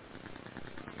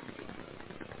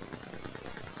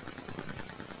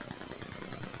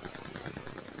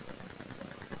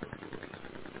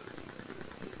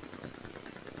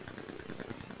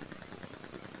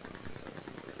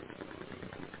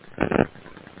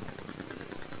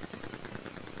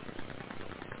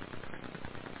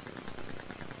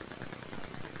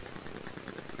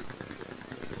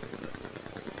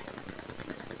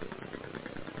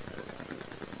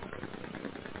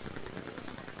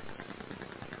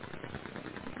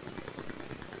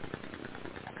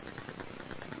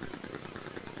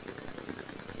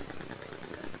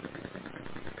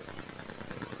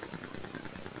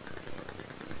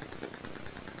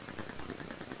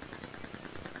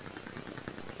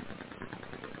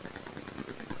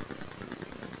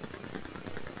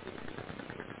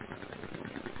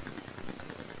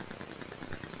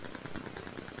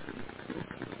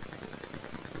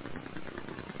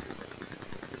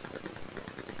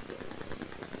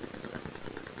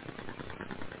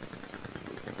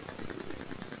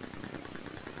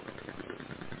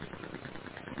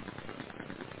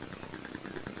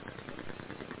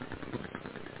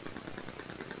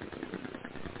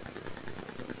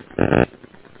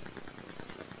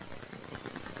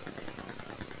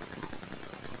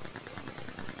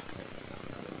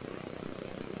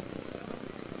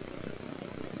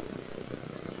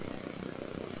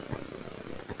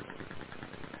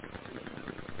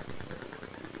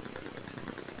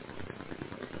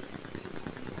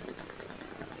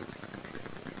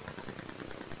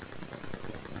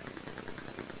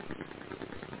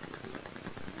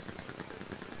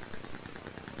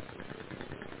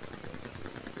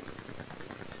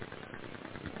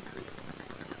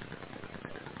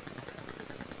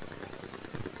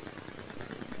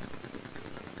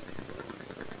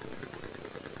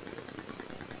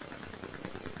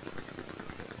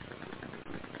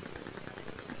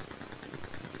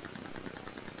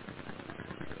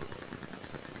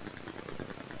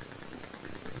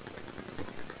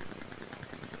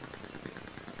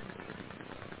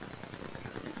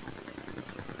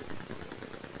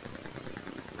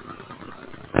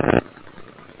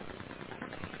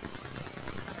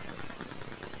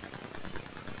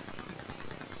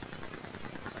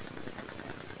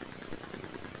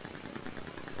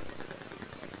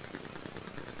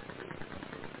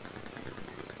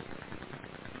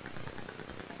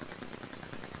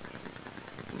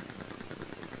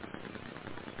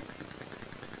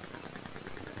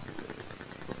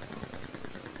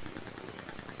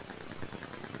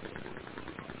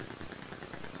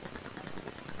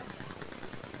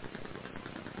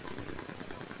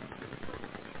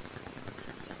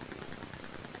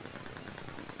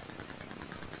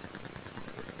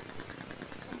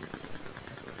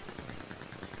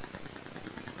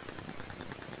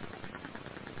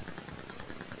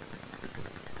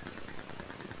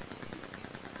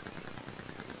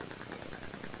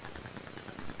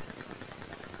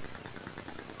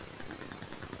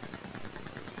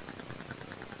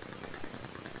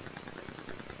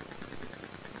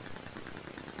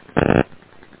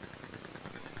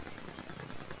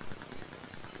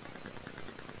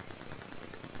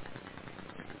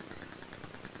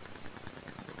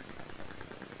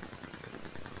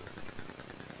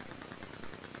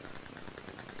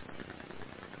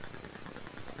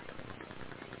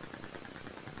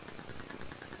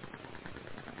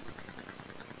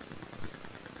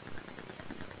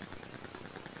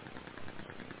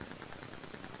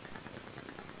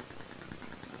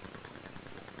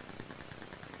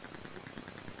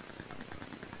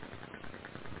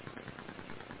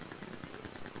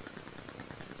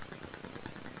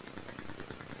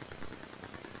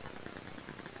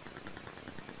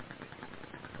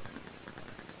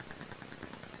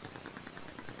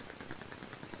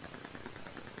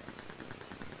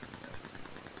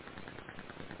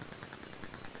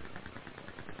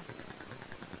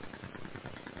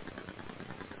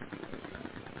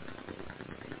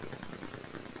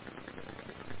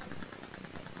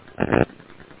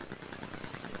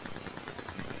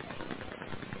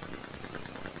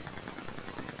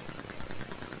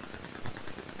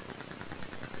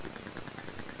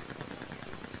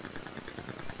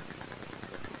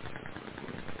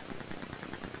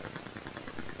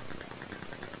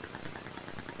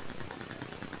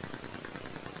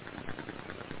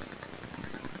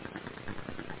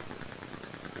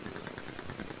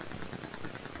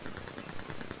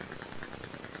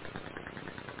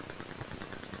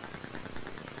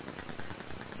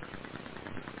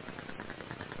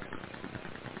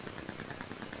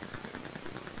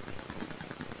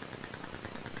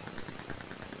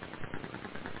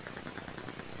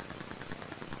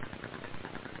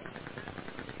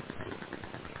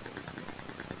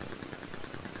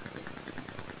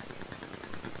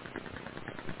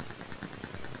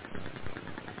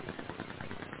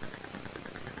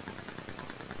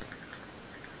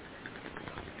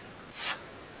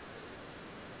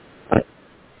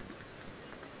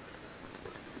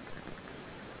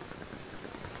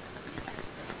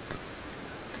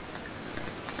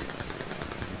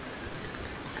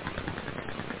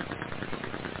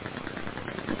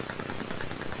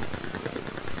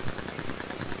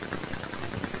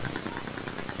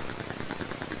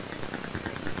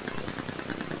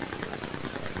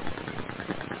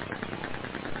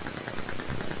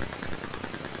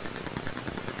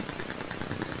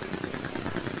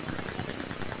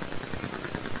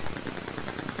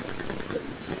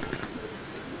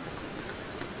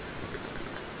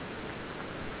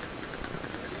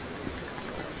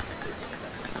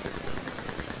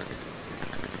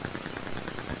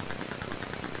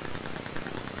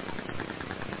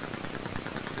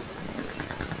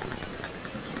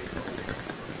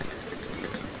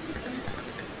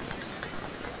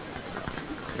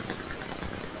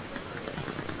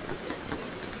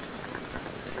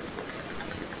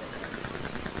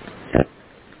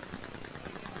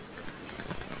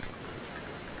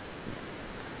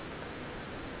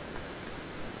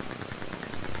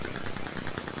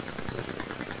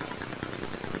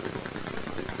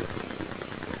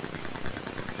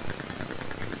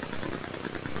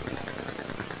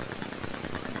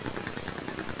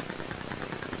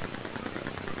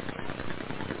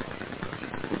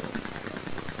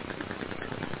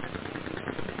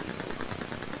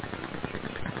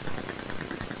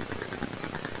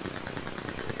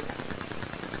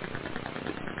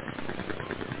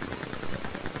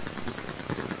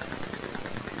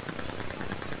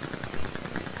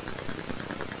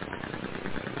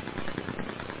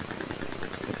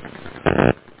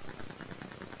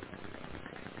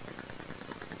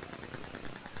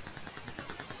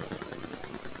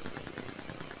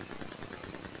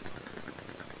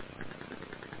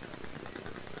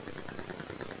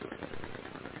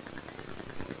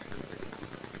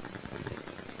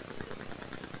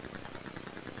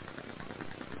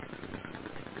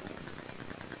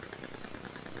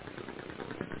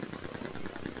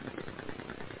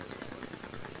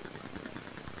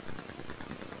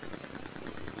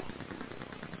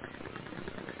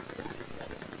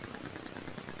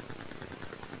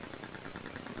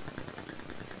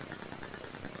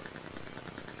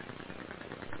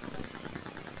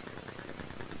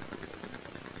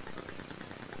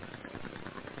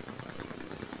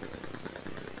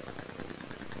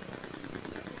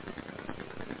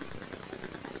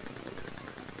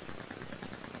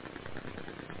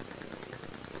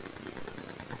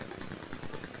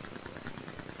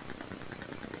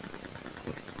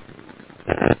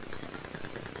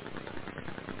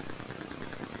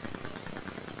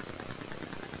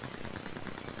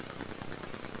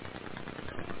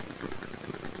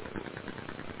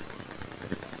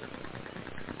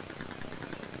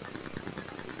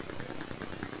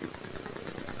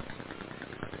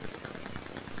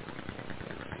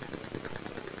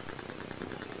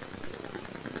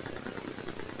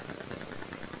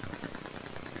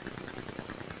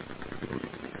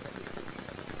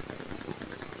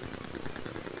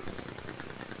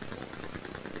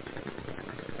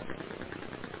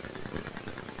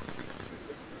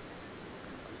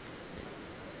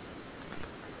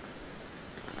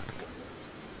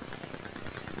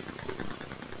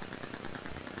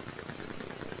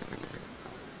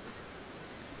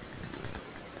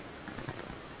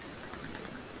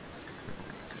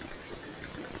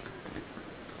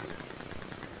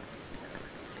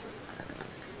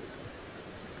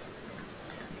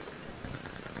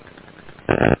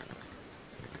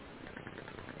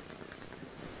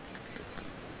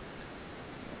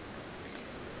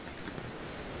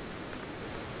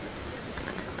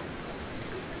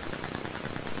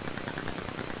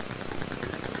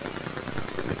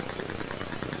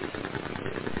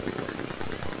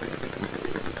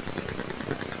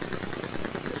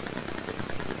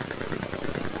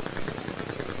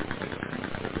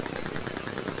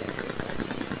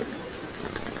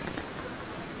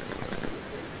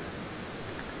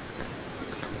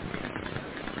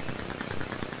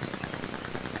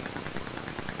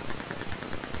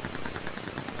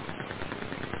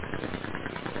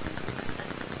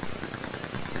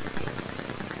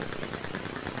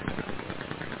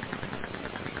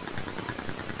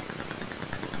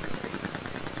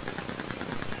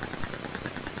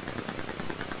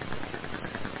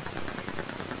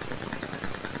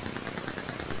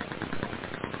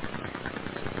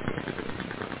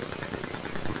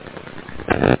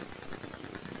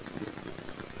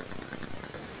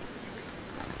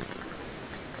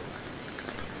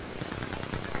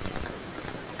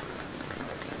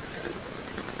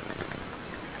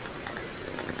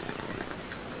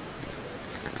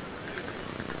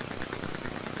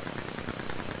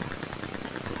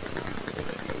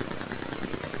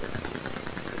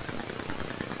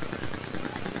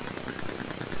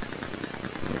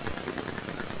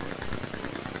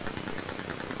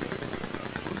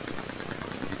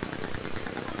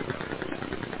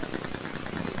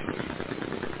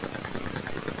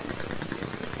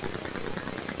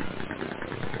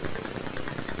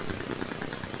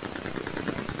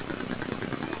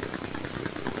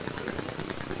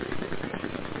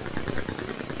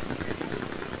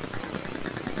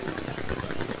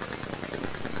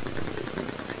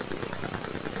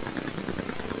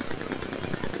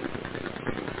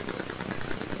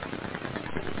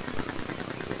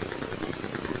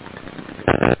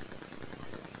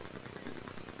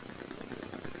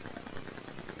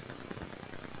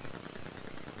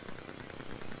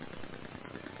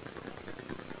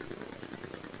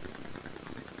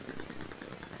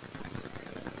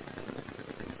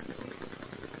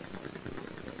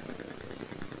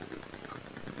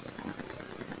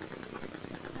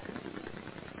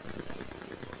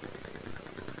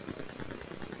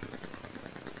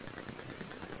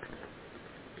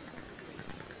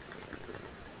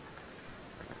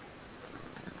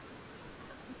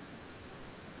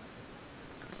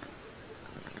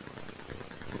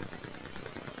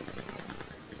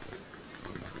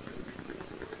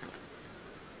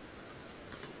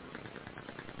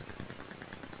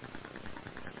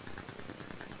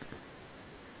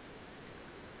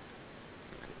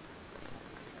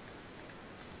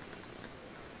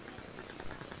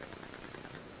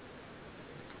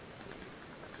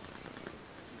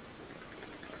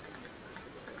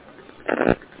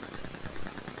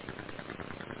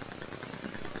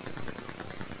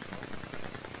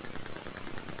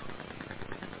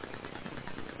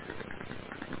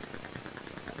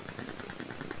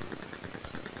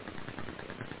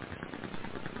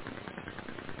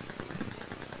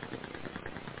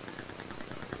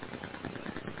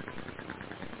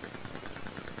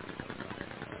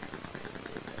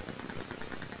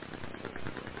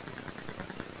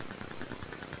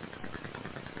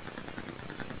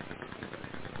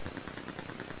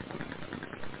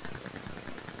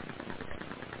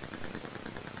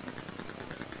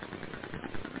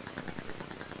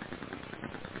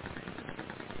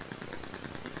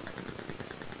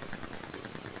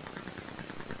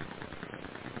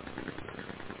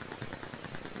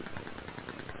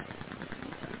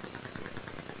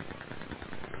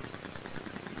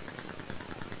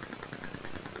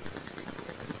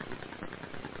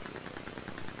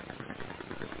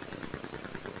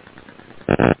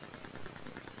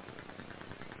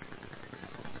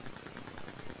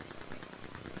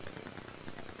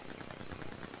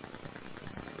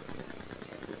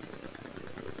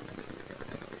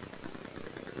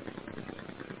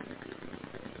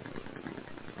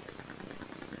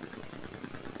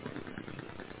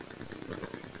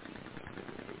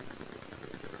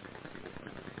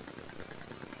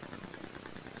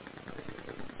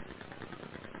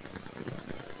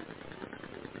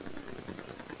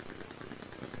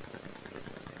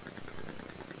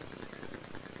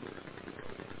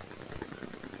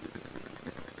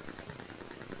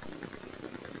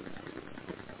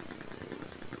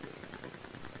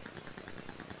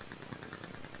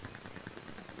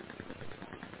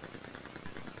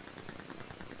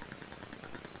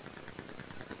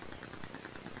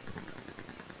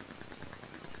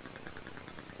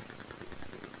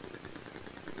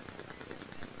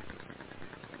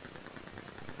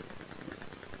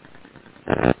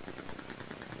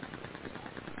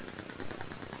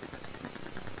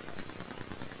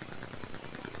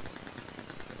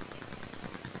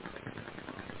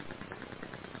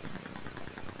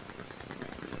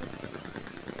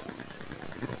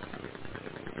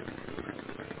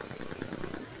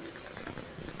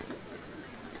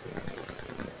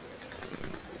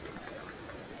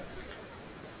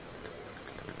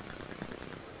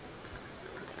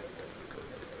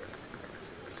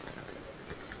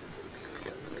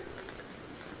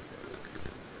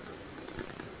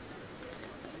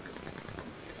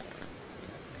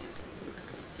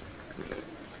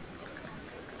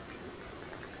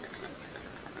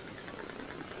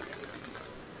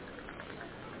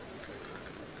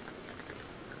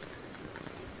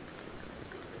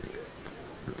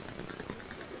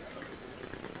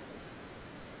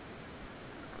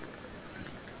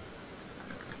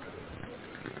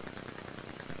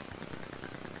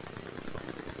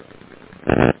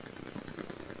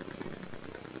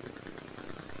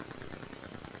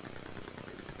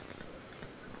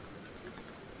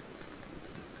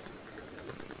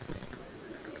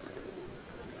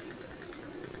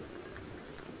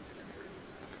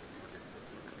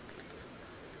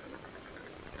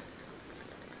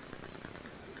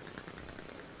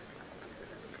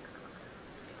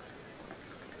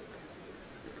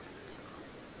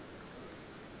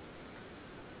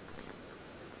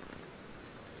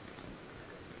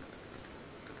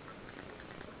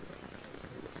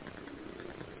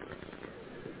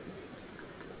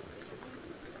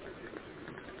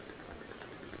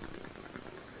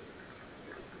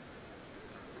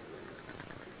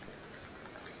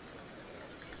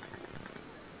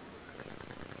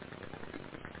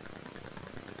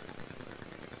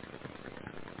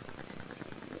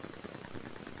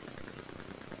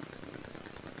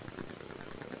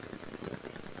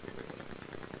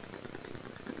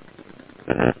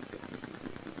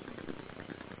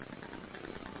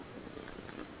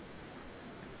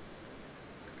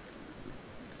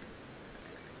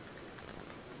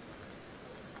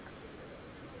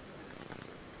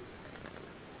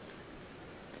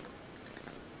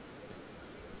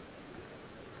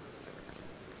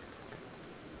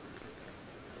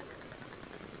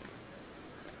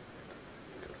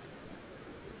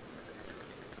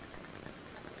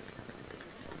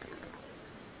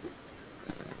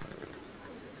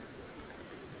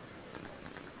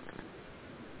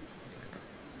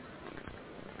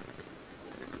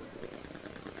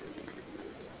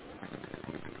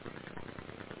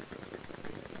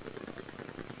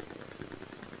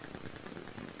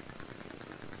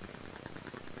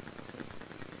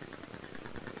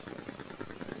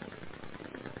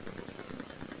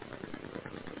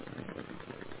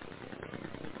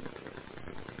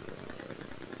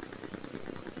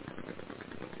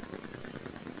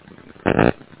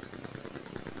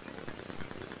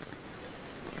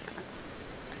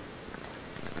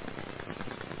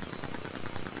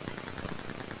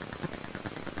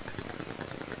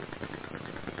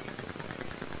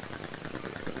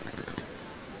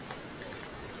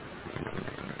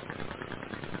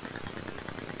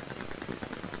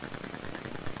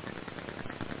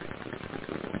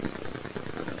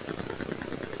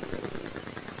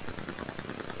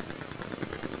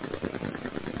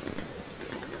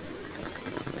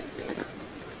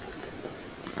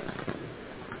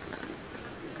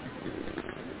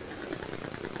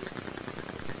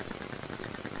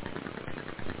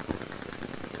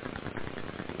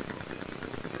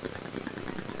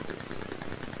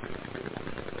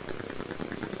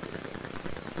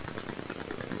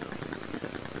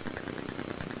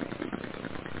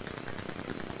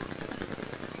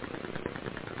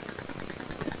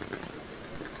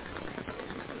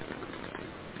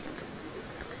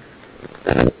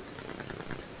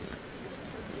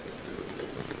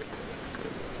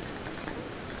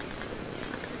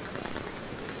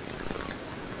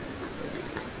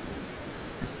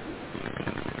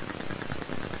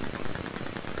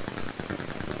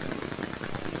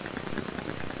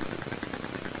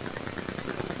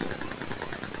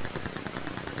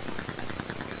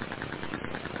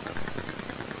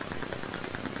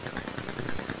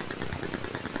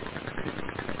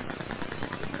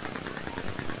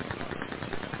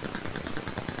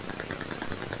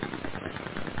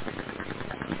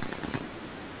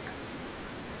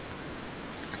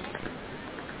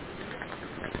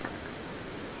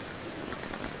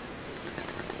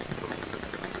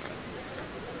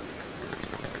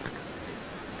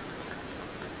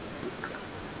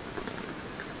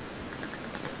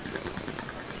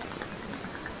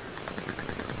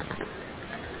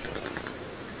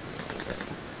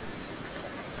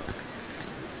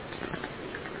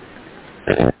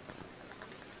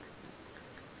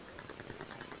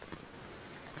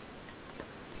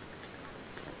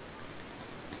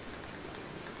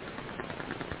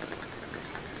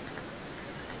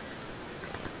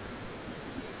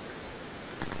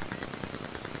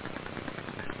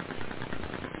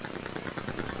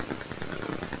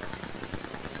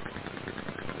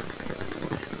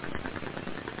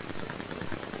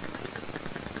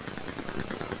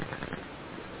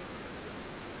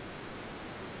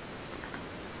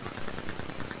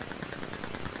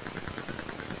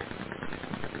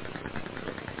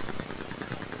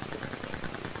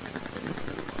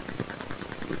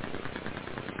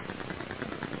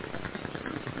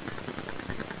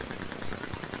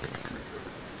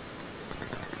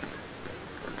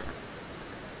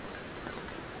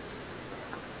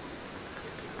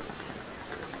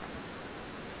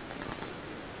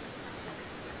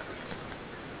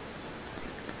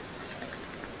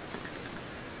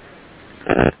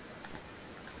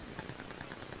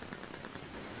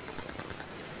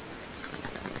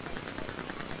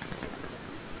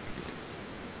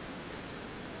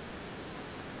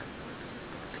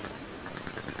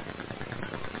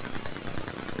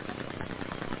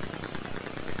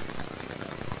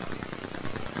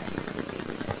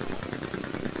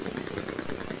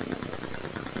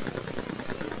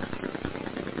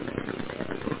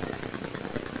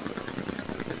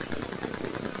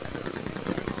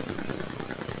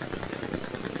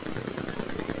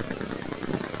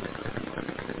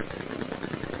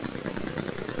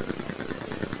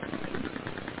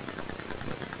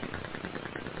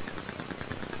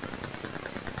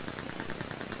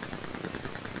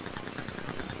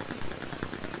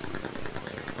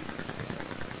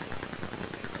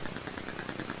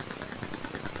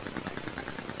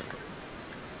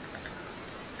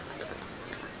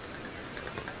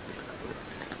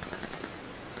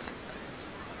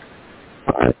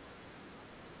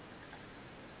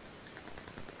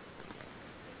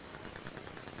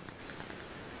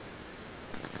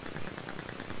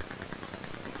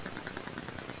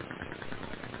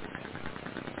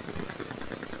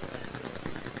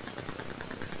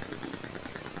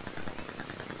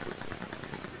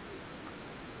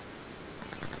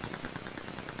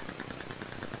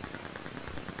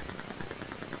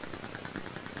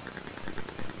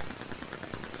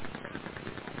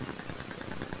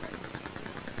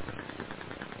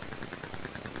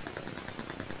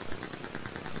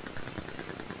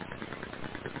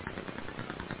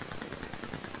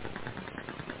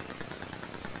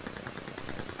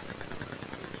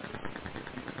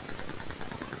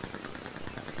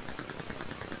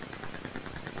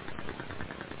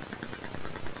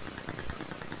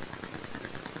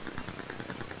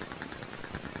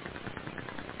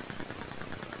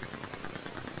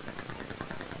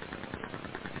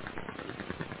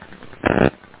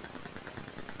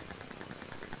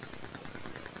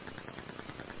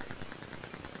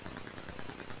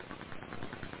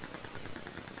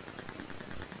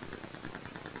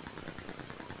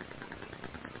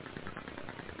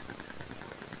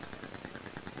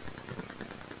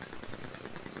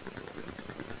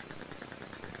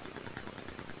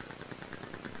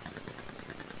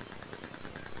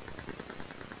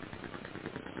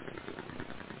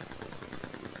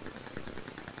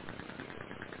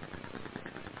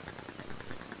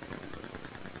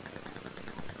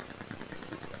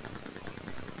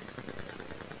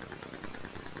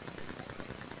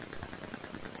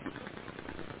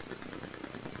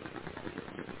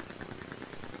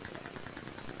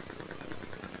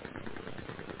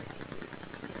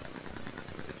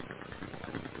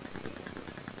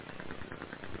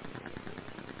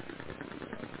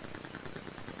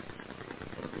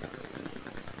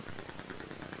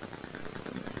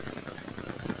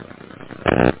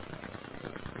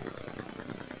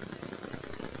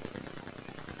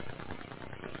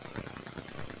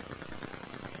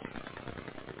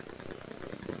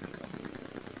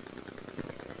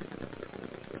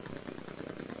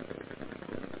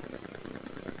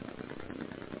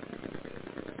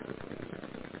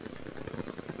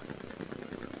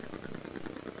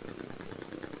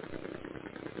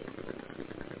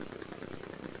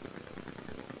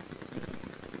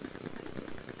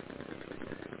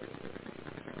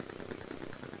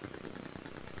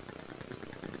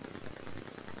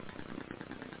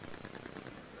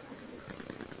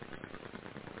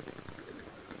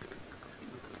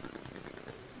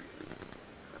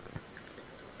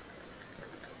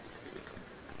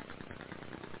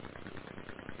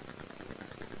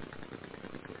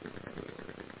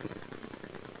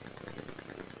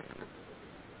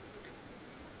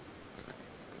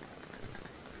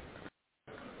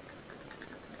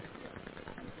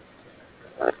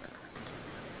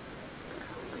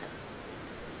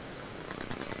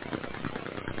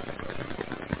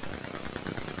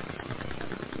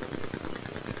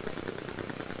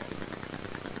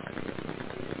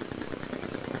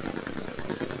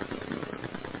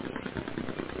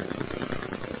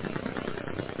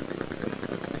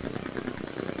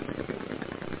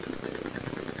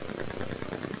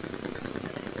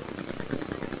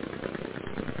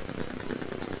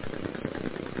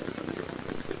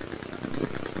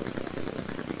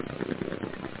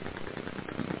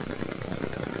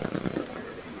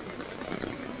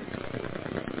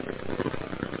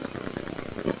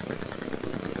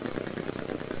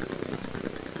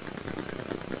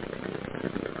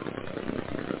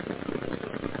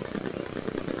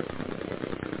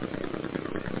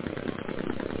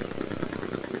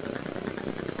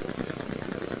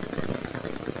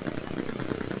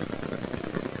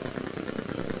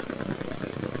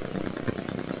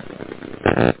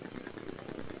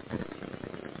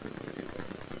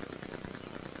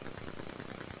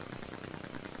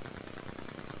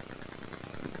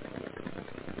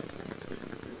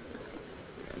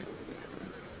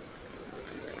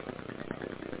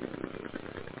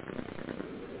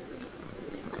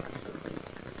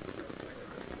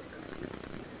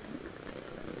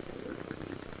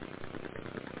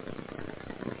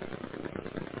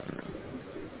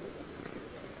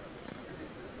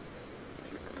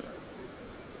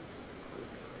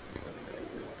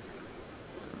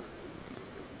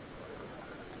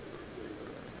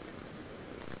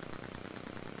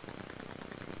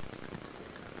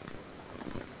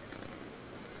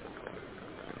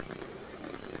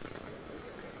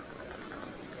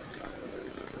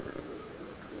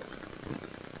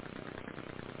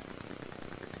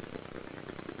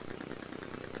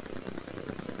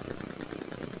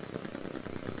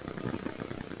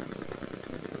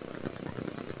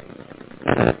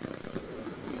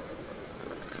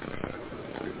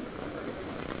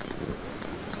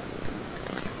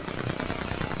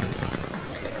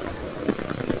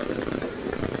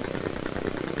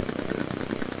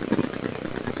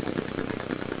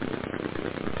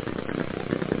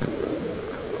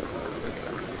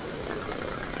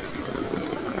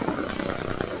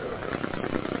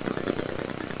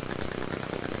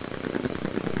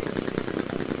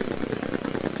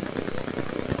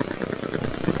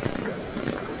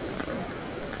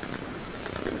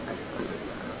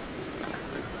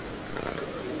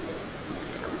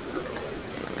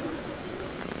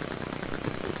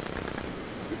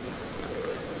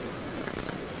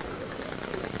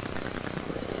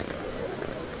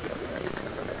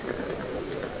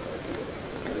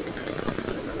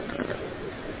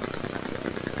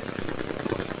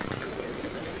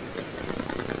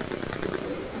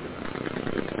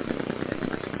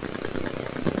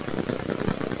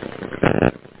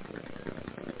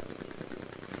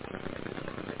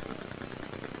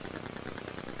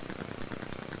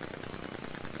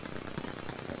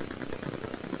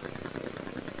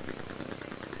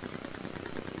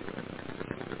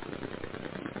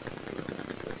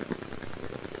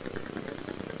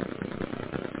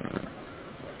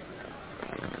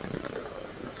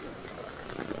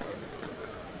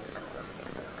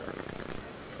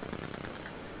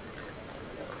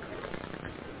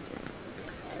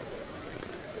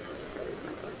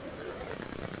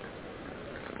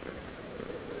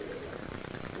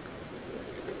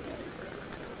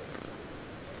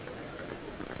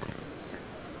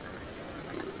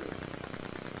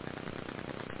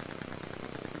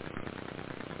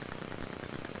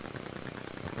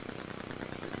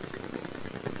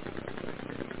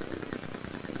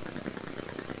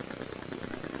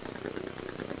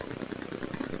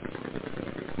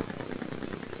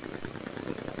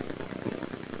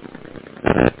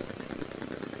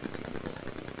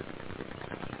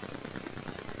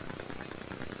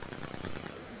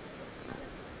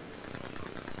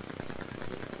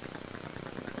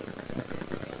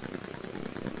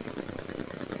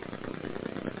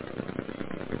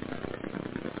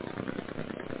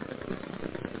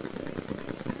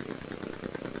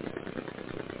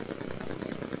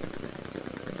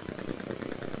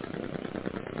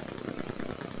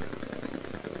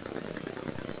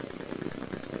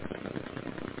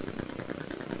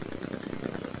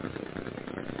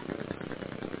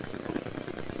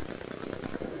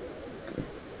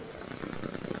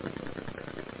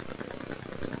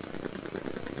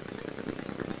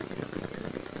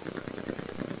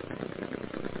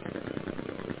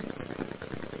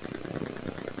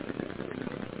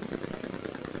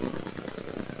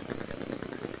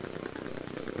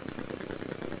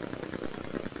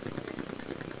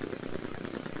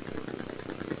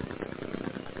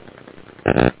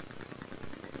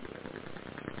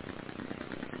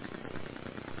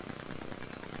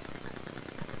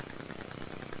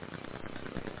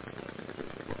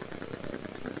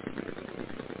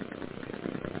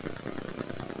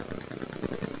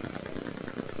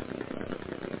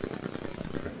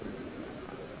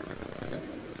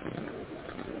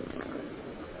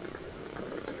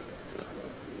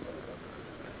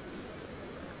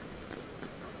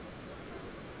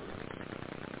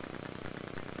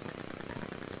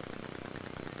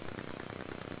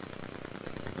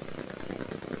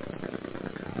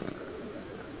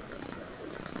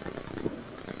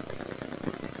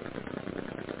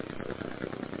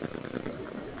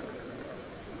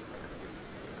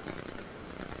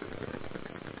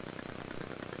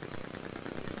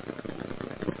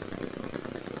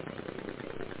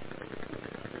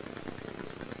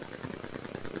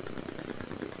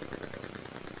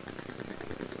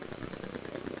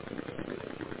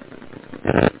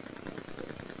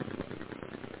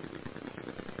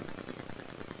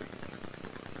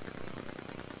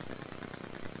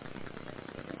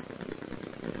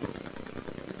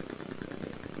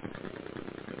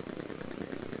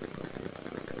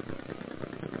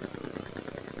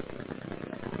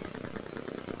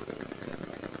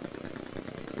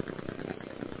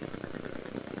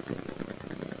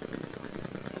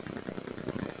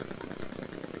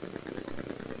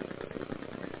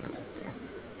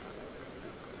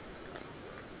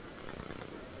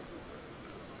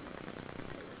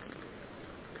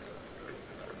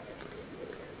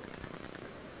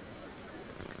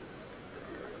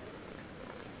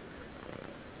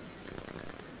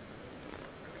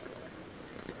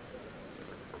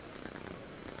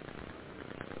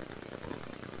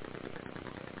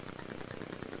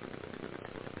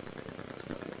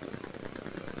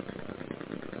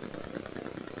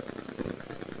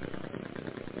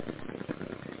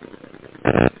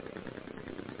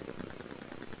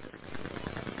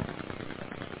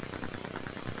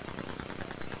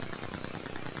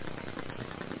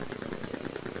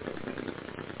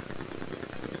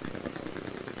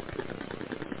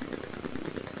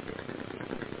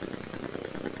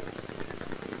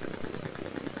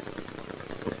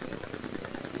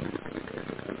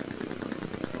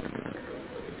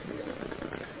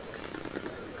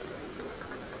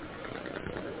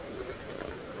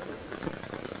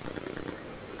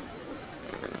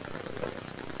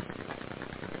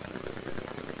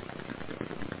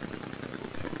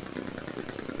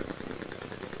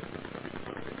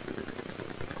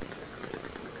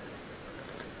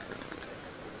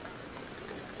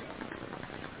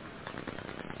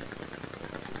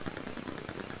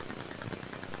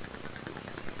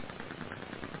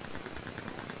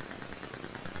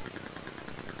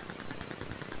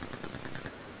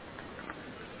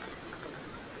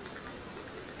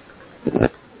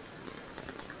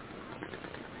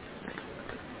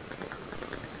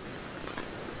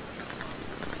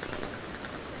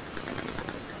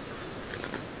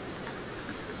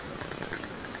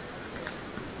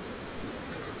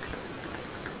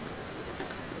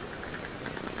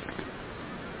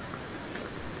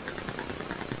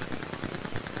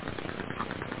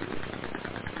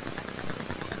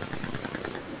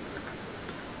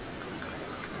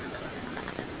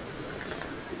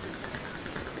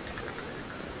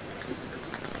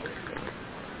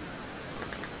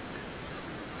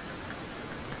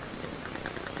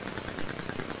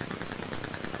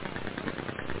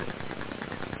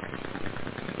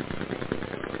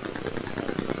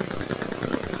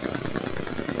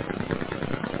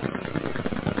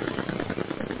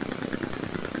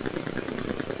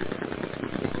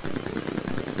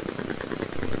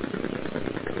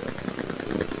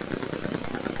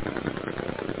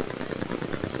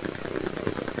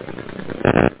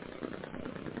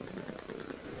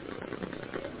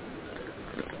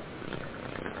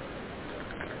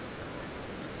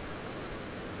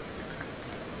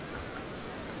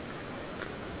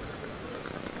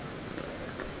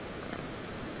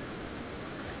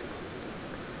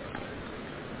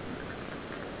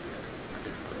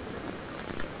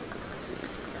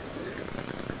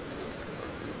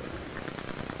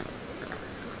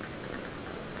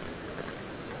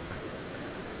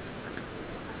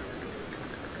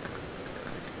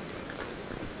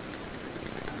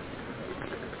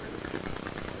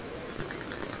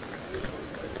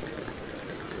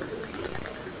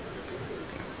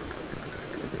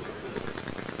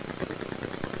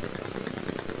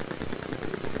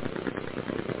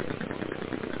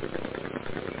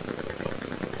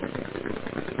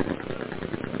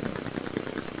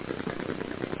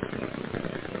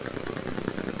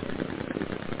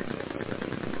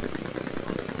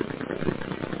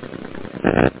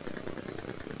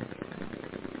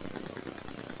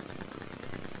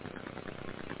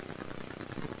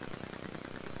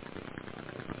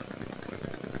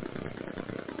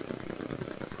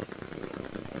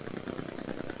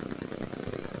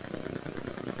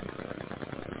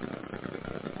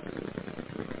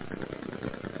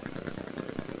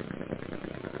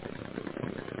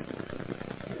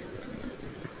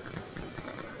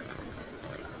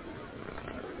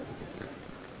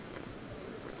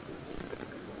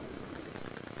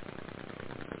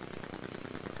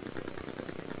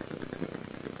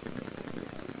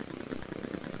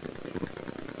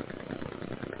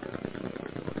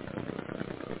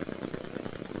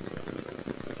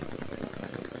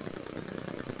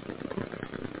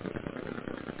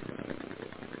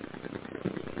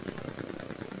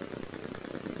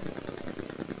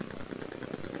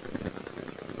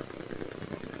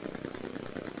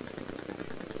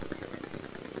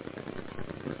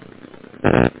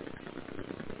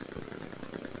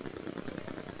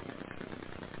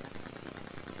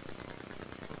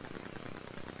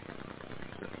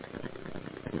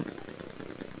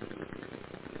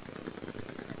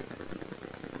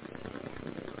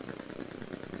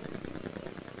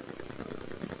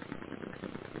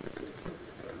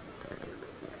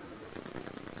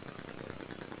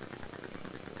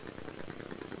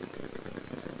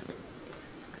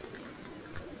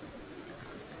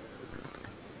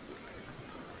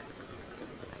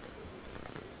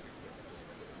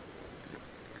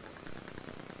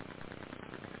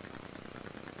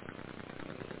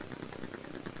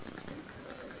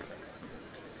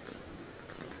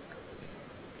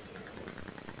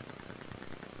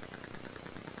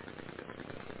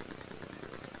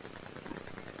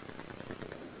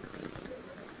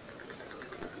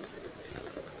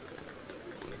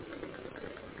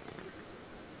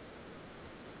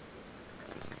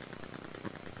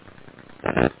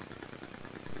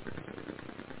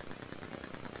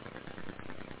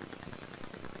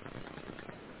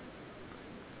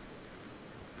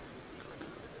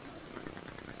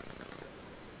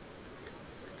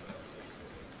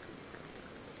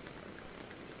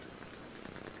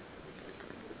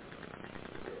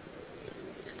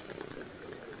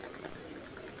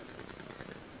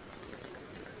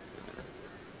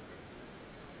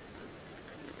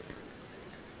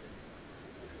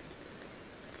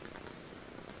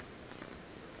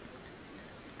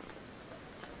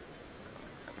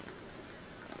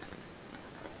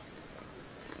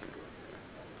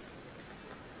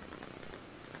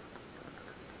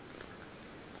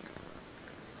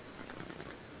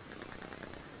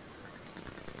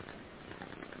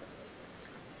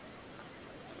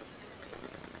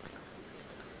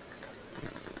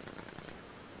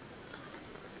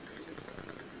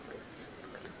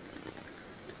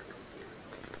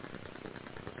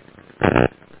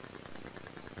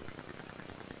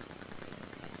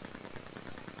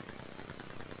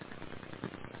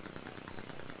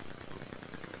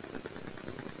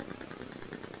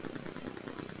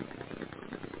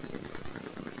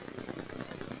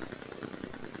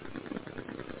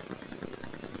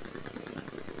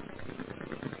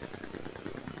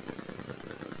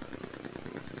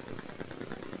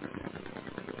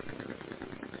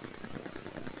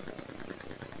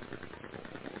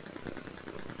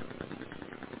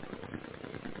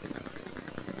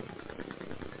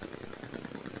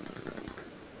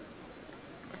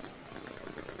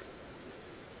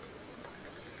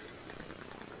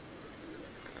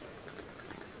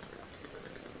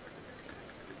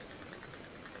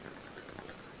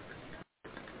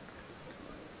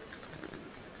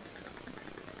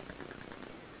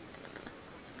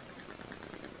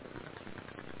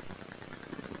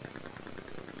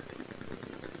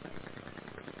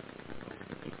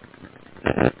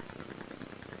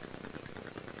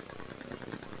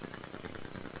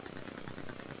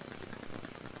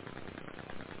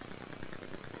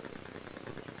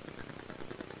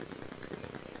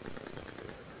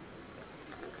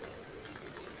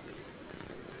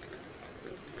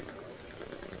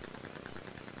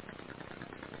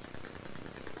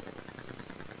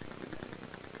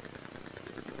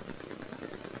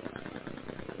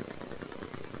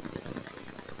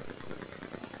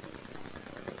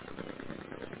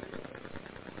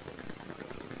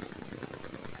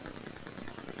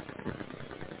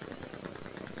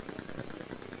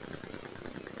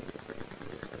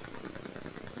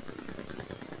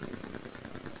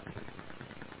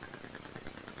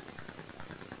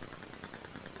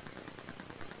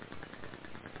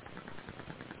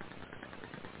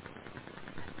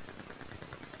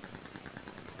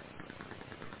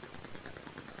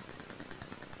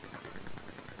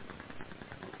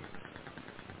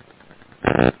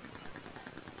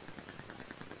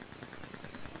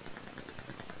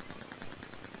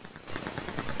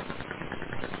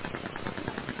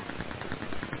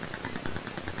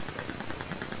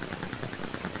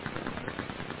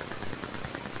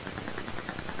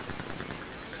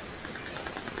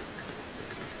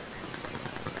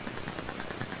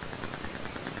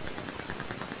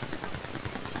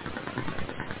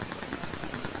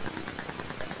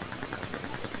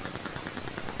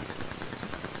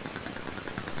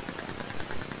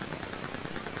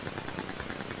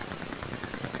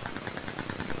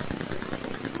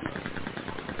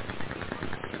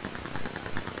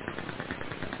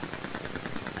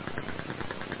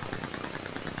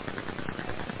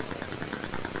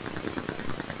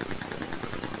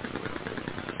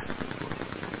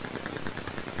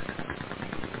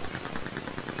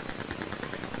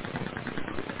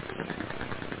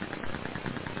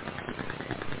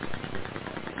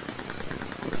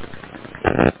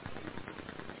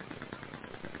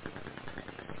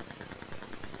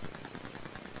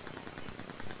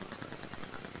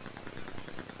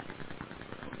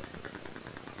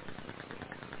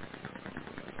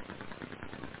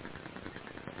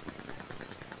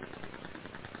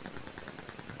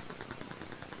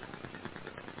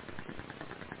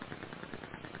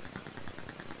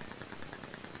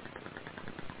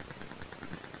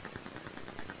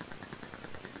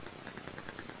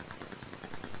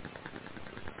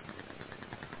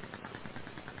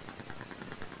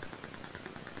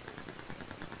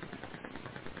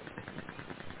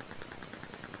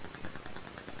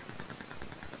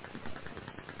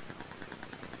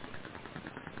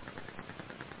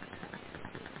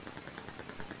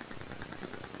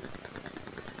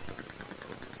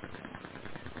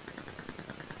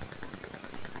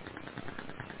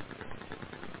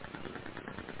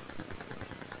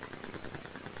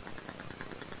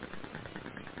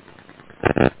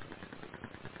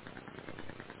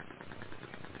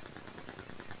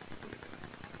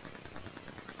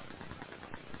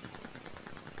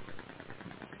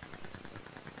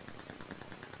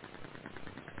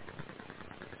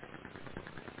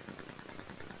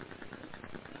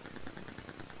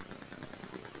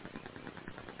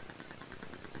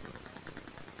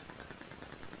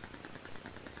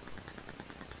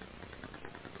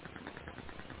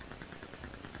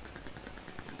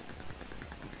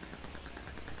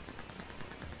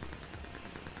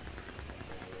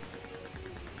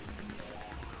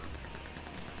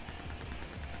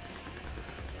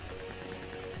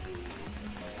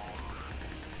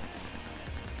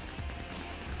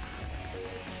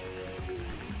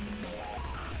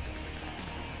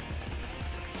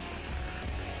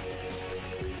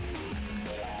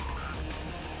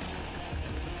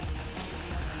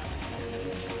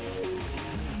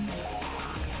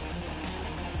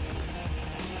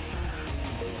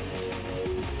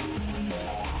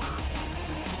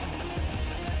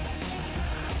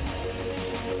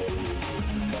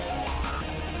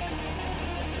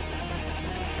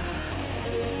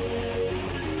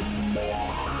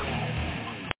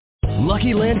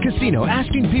 Lucky Land Casino,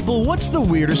 asking people, what's the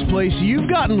weirdest place you've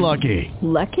gotten lucky?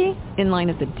 Lucky? In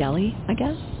line at the deli, I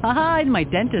guess? Aha, in my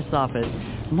dentist's office.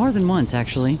 More than once,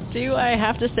 actually. Do I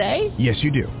have to say? Yes,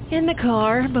 you do. In the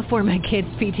car before my kids'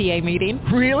 PTA meeting.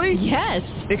 Really? Yes.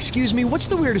 Excuse me, what's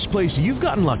the weirdest place you've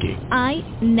gotten lucky? I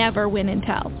never win and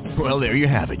tell. Well, there you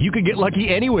have it. You can get lucky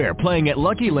anywhere, playing at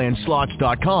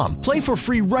LuckyLandSlots.com. Play for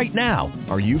free right now.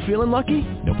 Are you feeling lucky?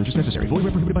 No purchase necessary. Void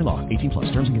where prohibited by law. 18+.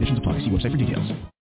 Terms and conditions apply. See website for details.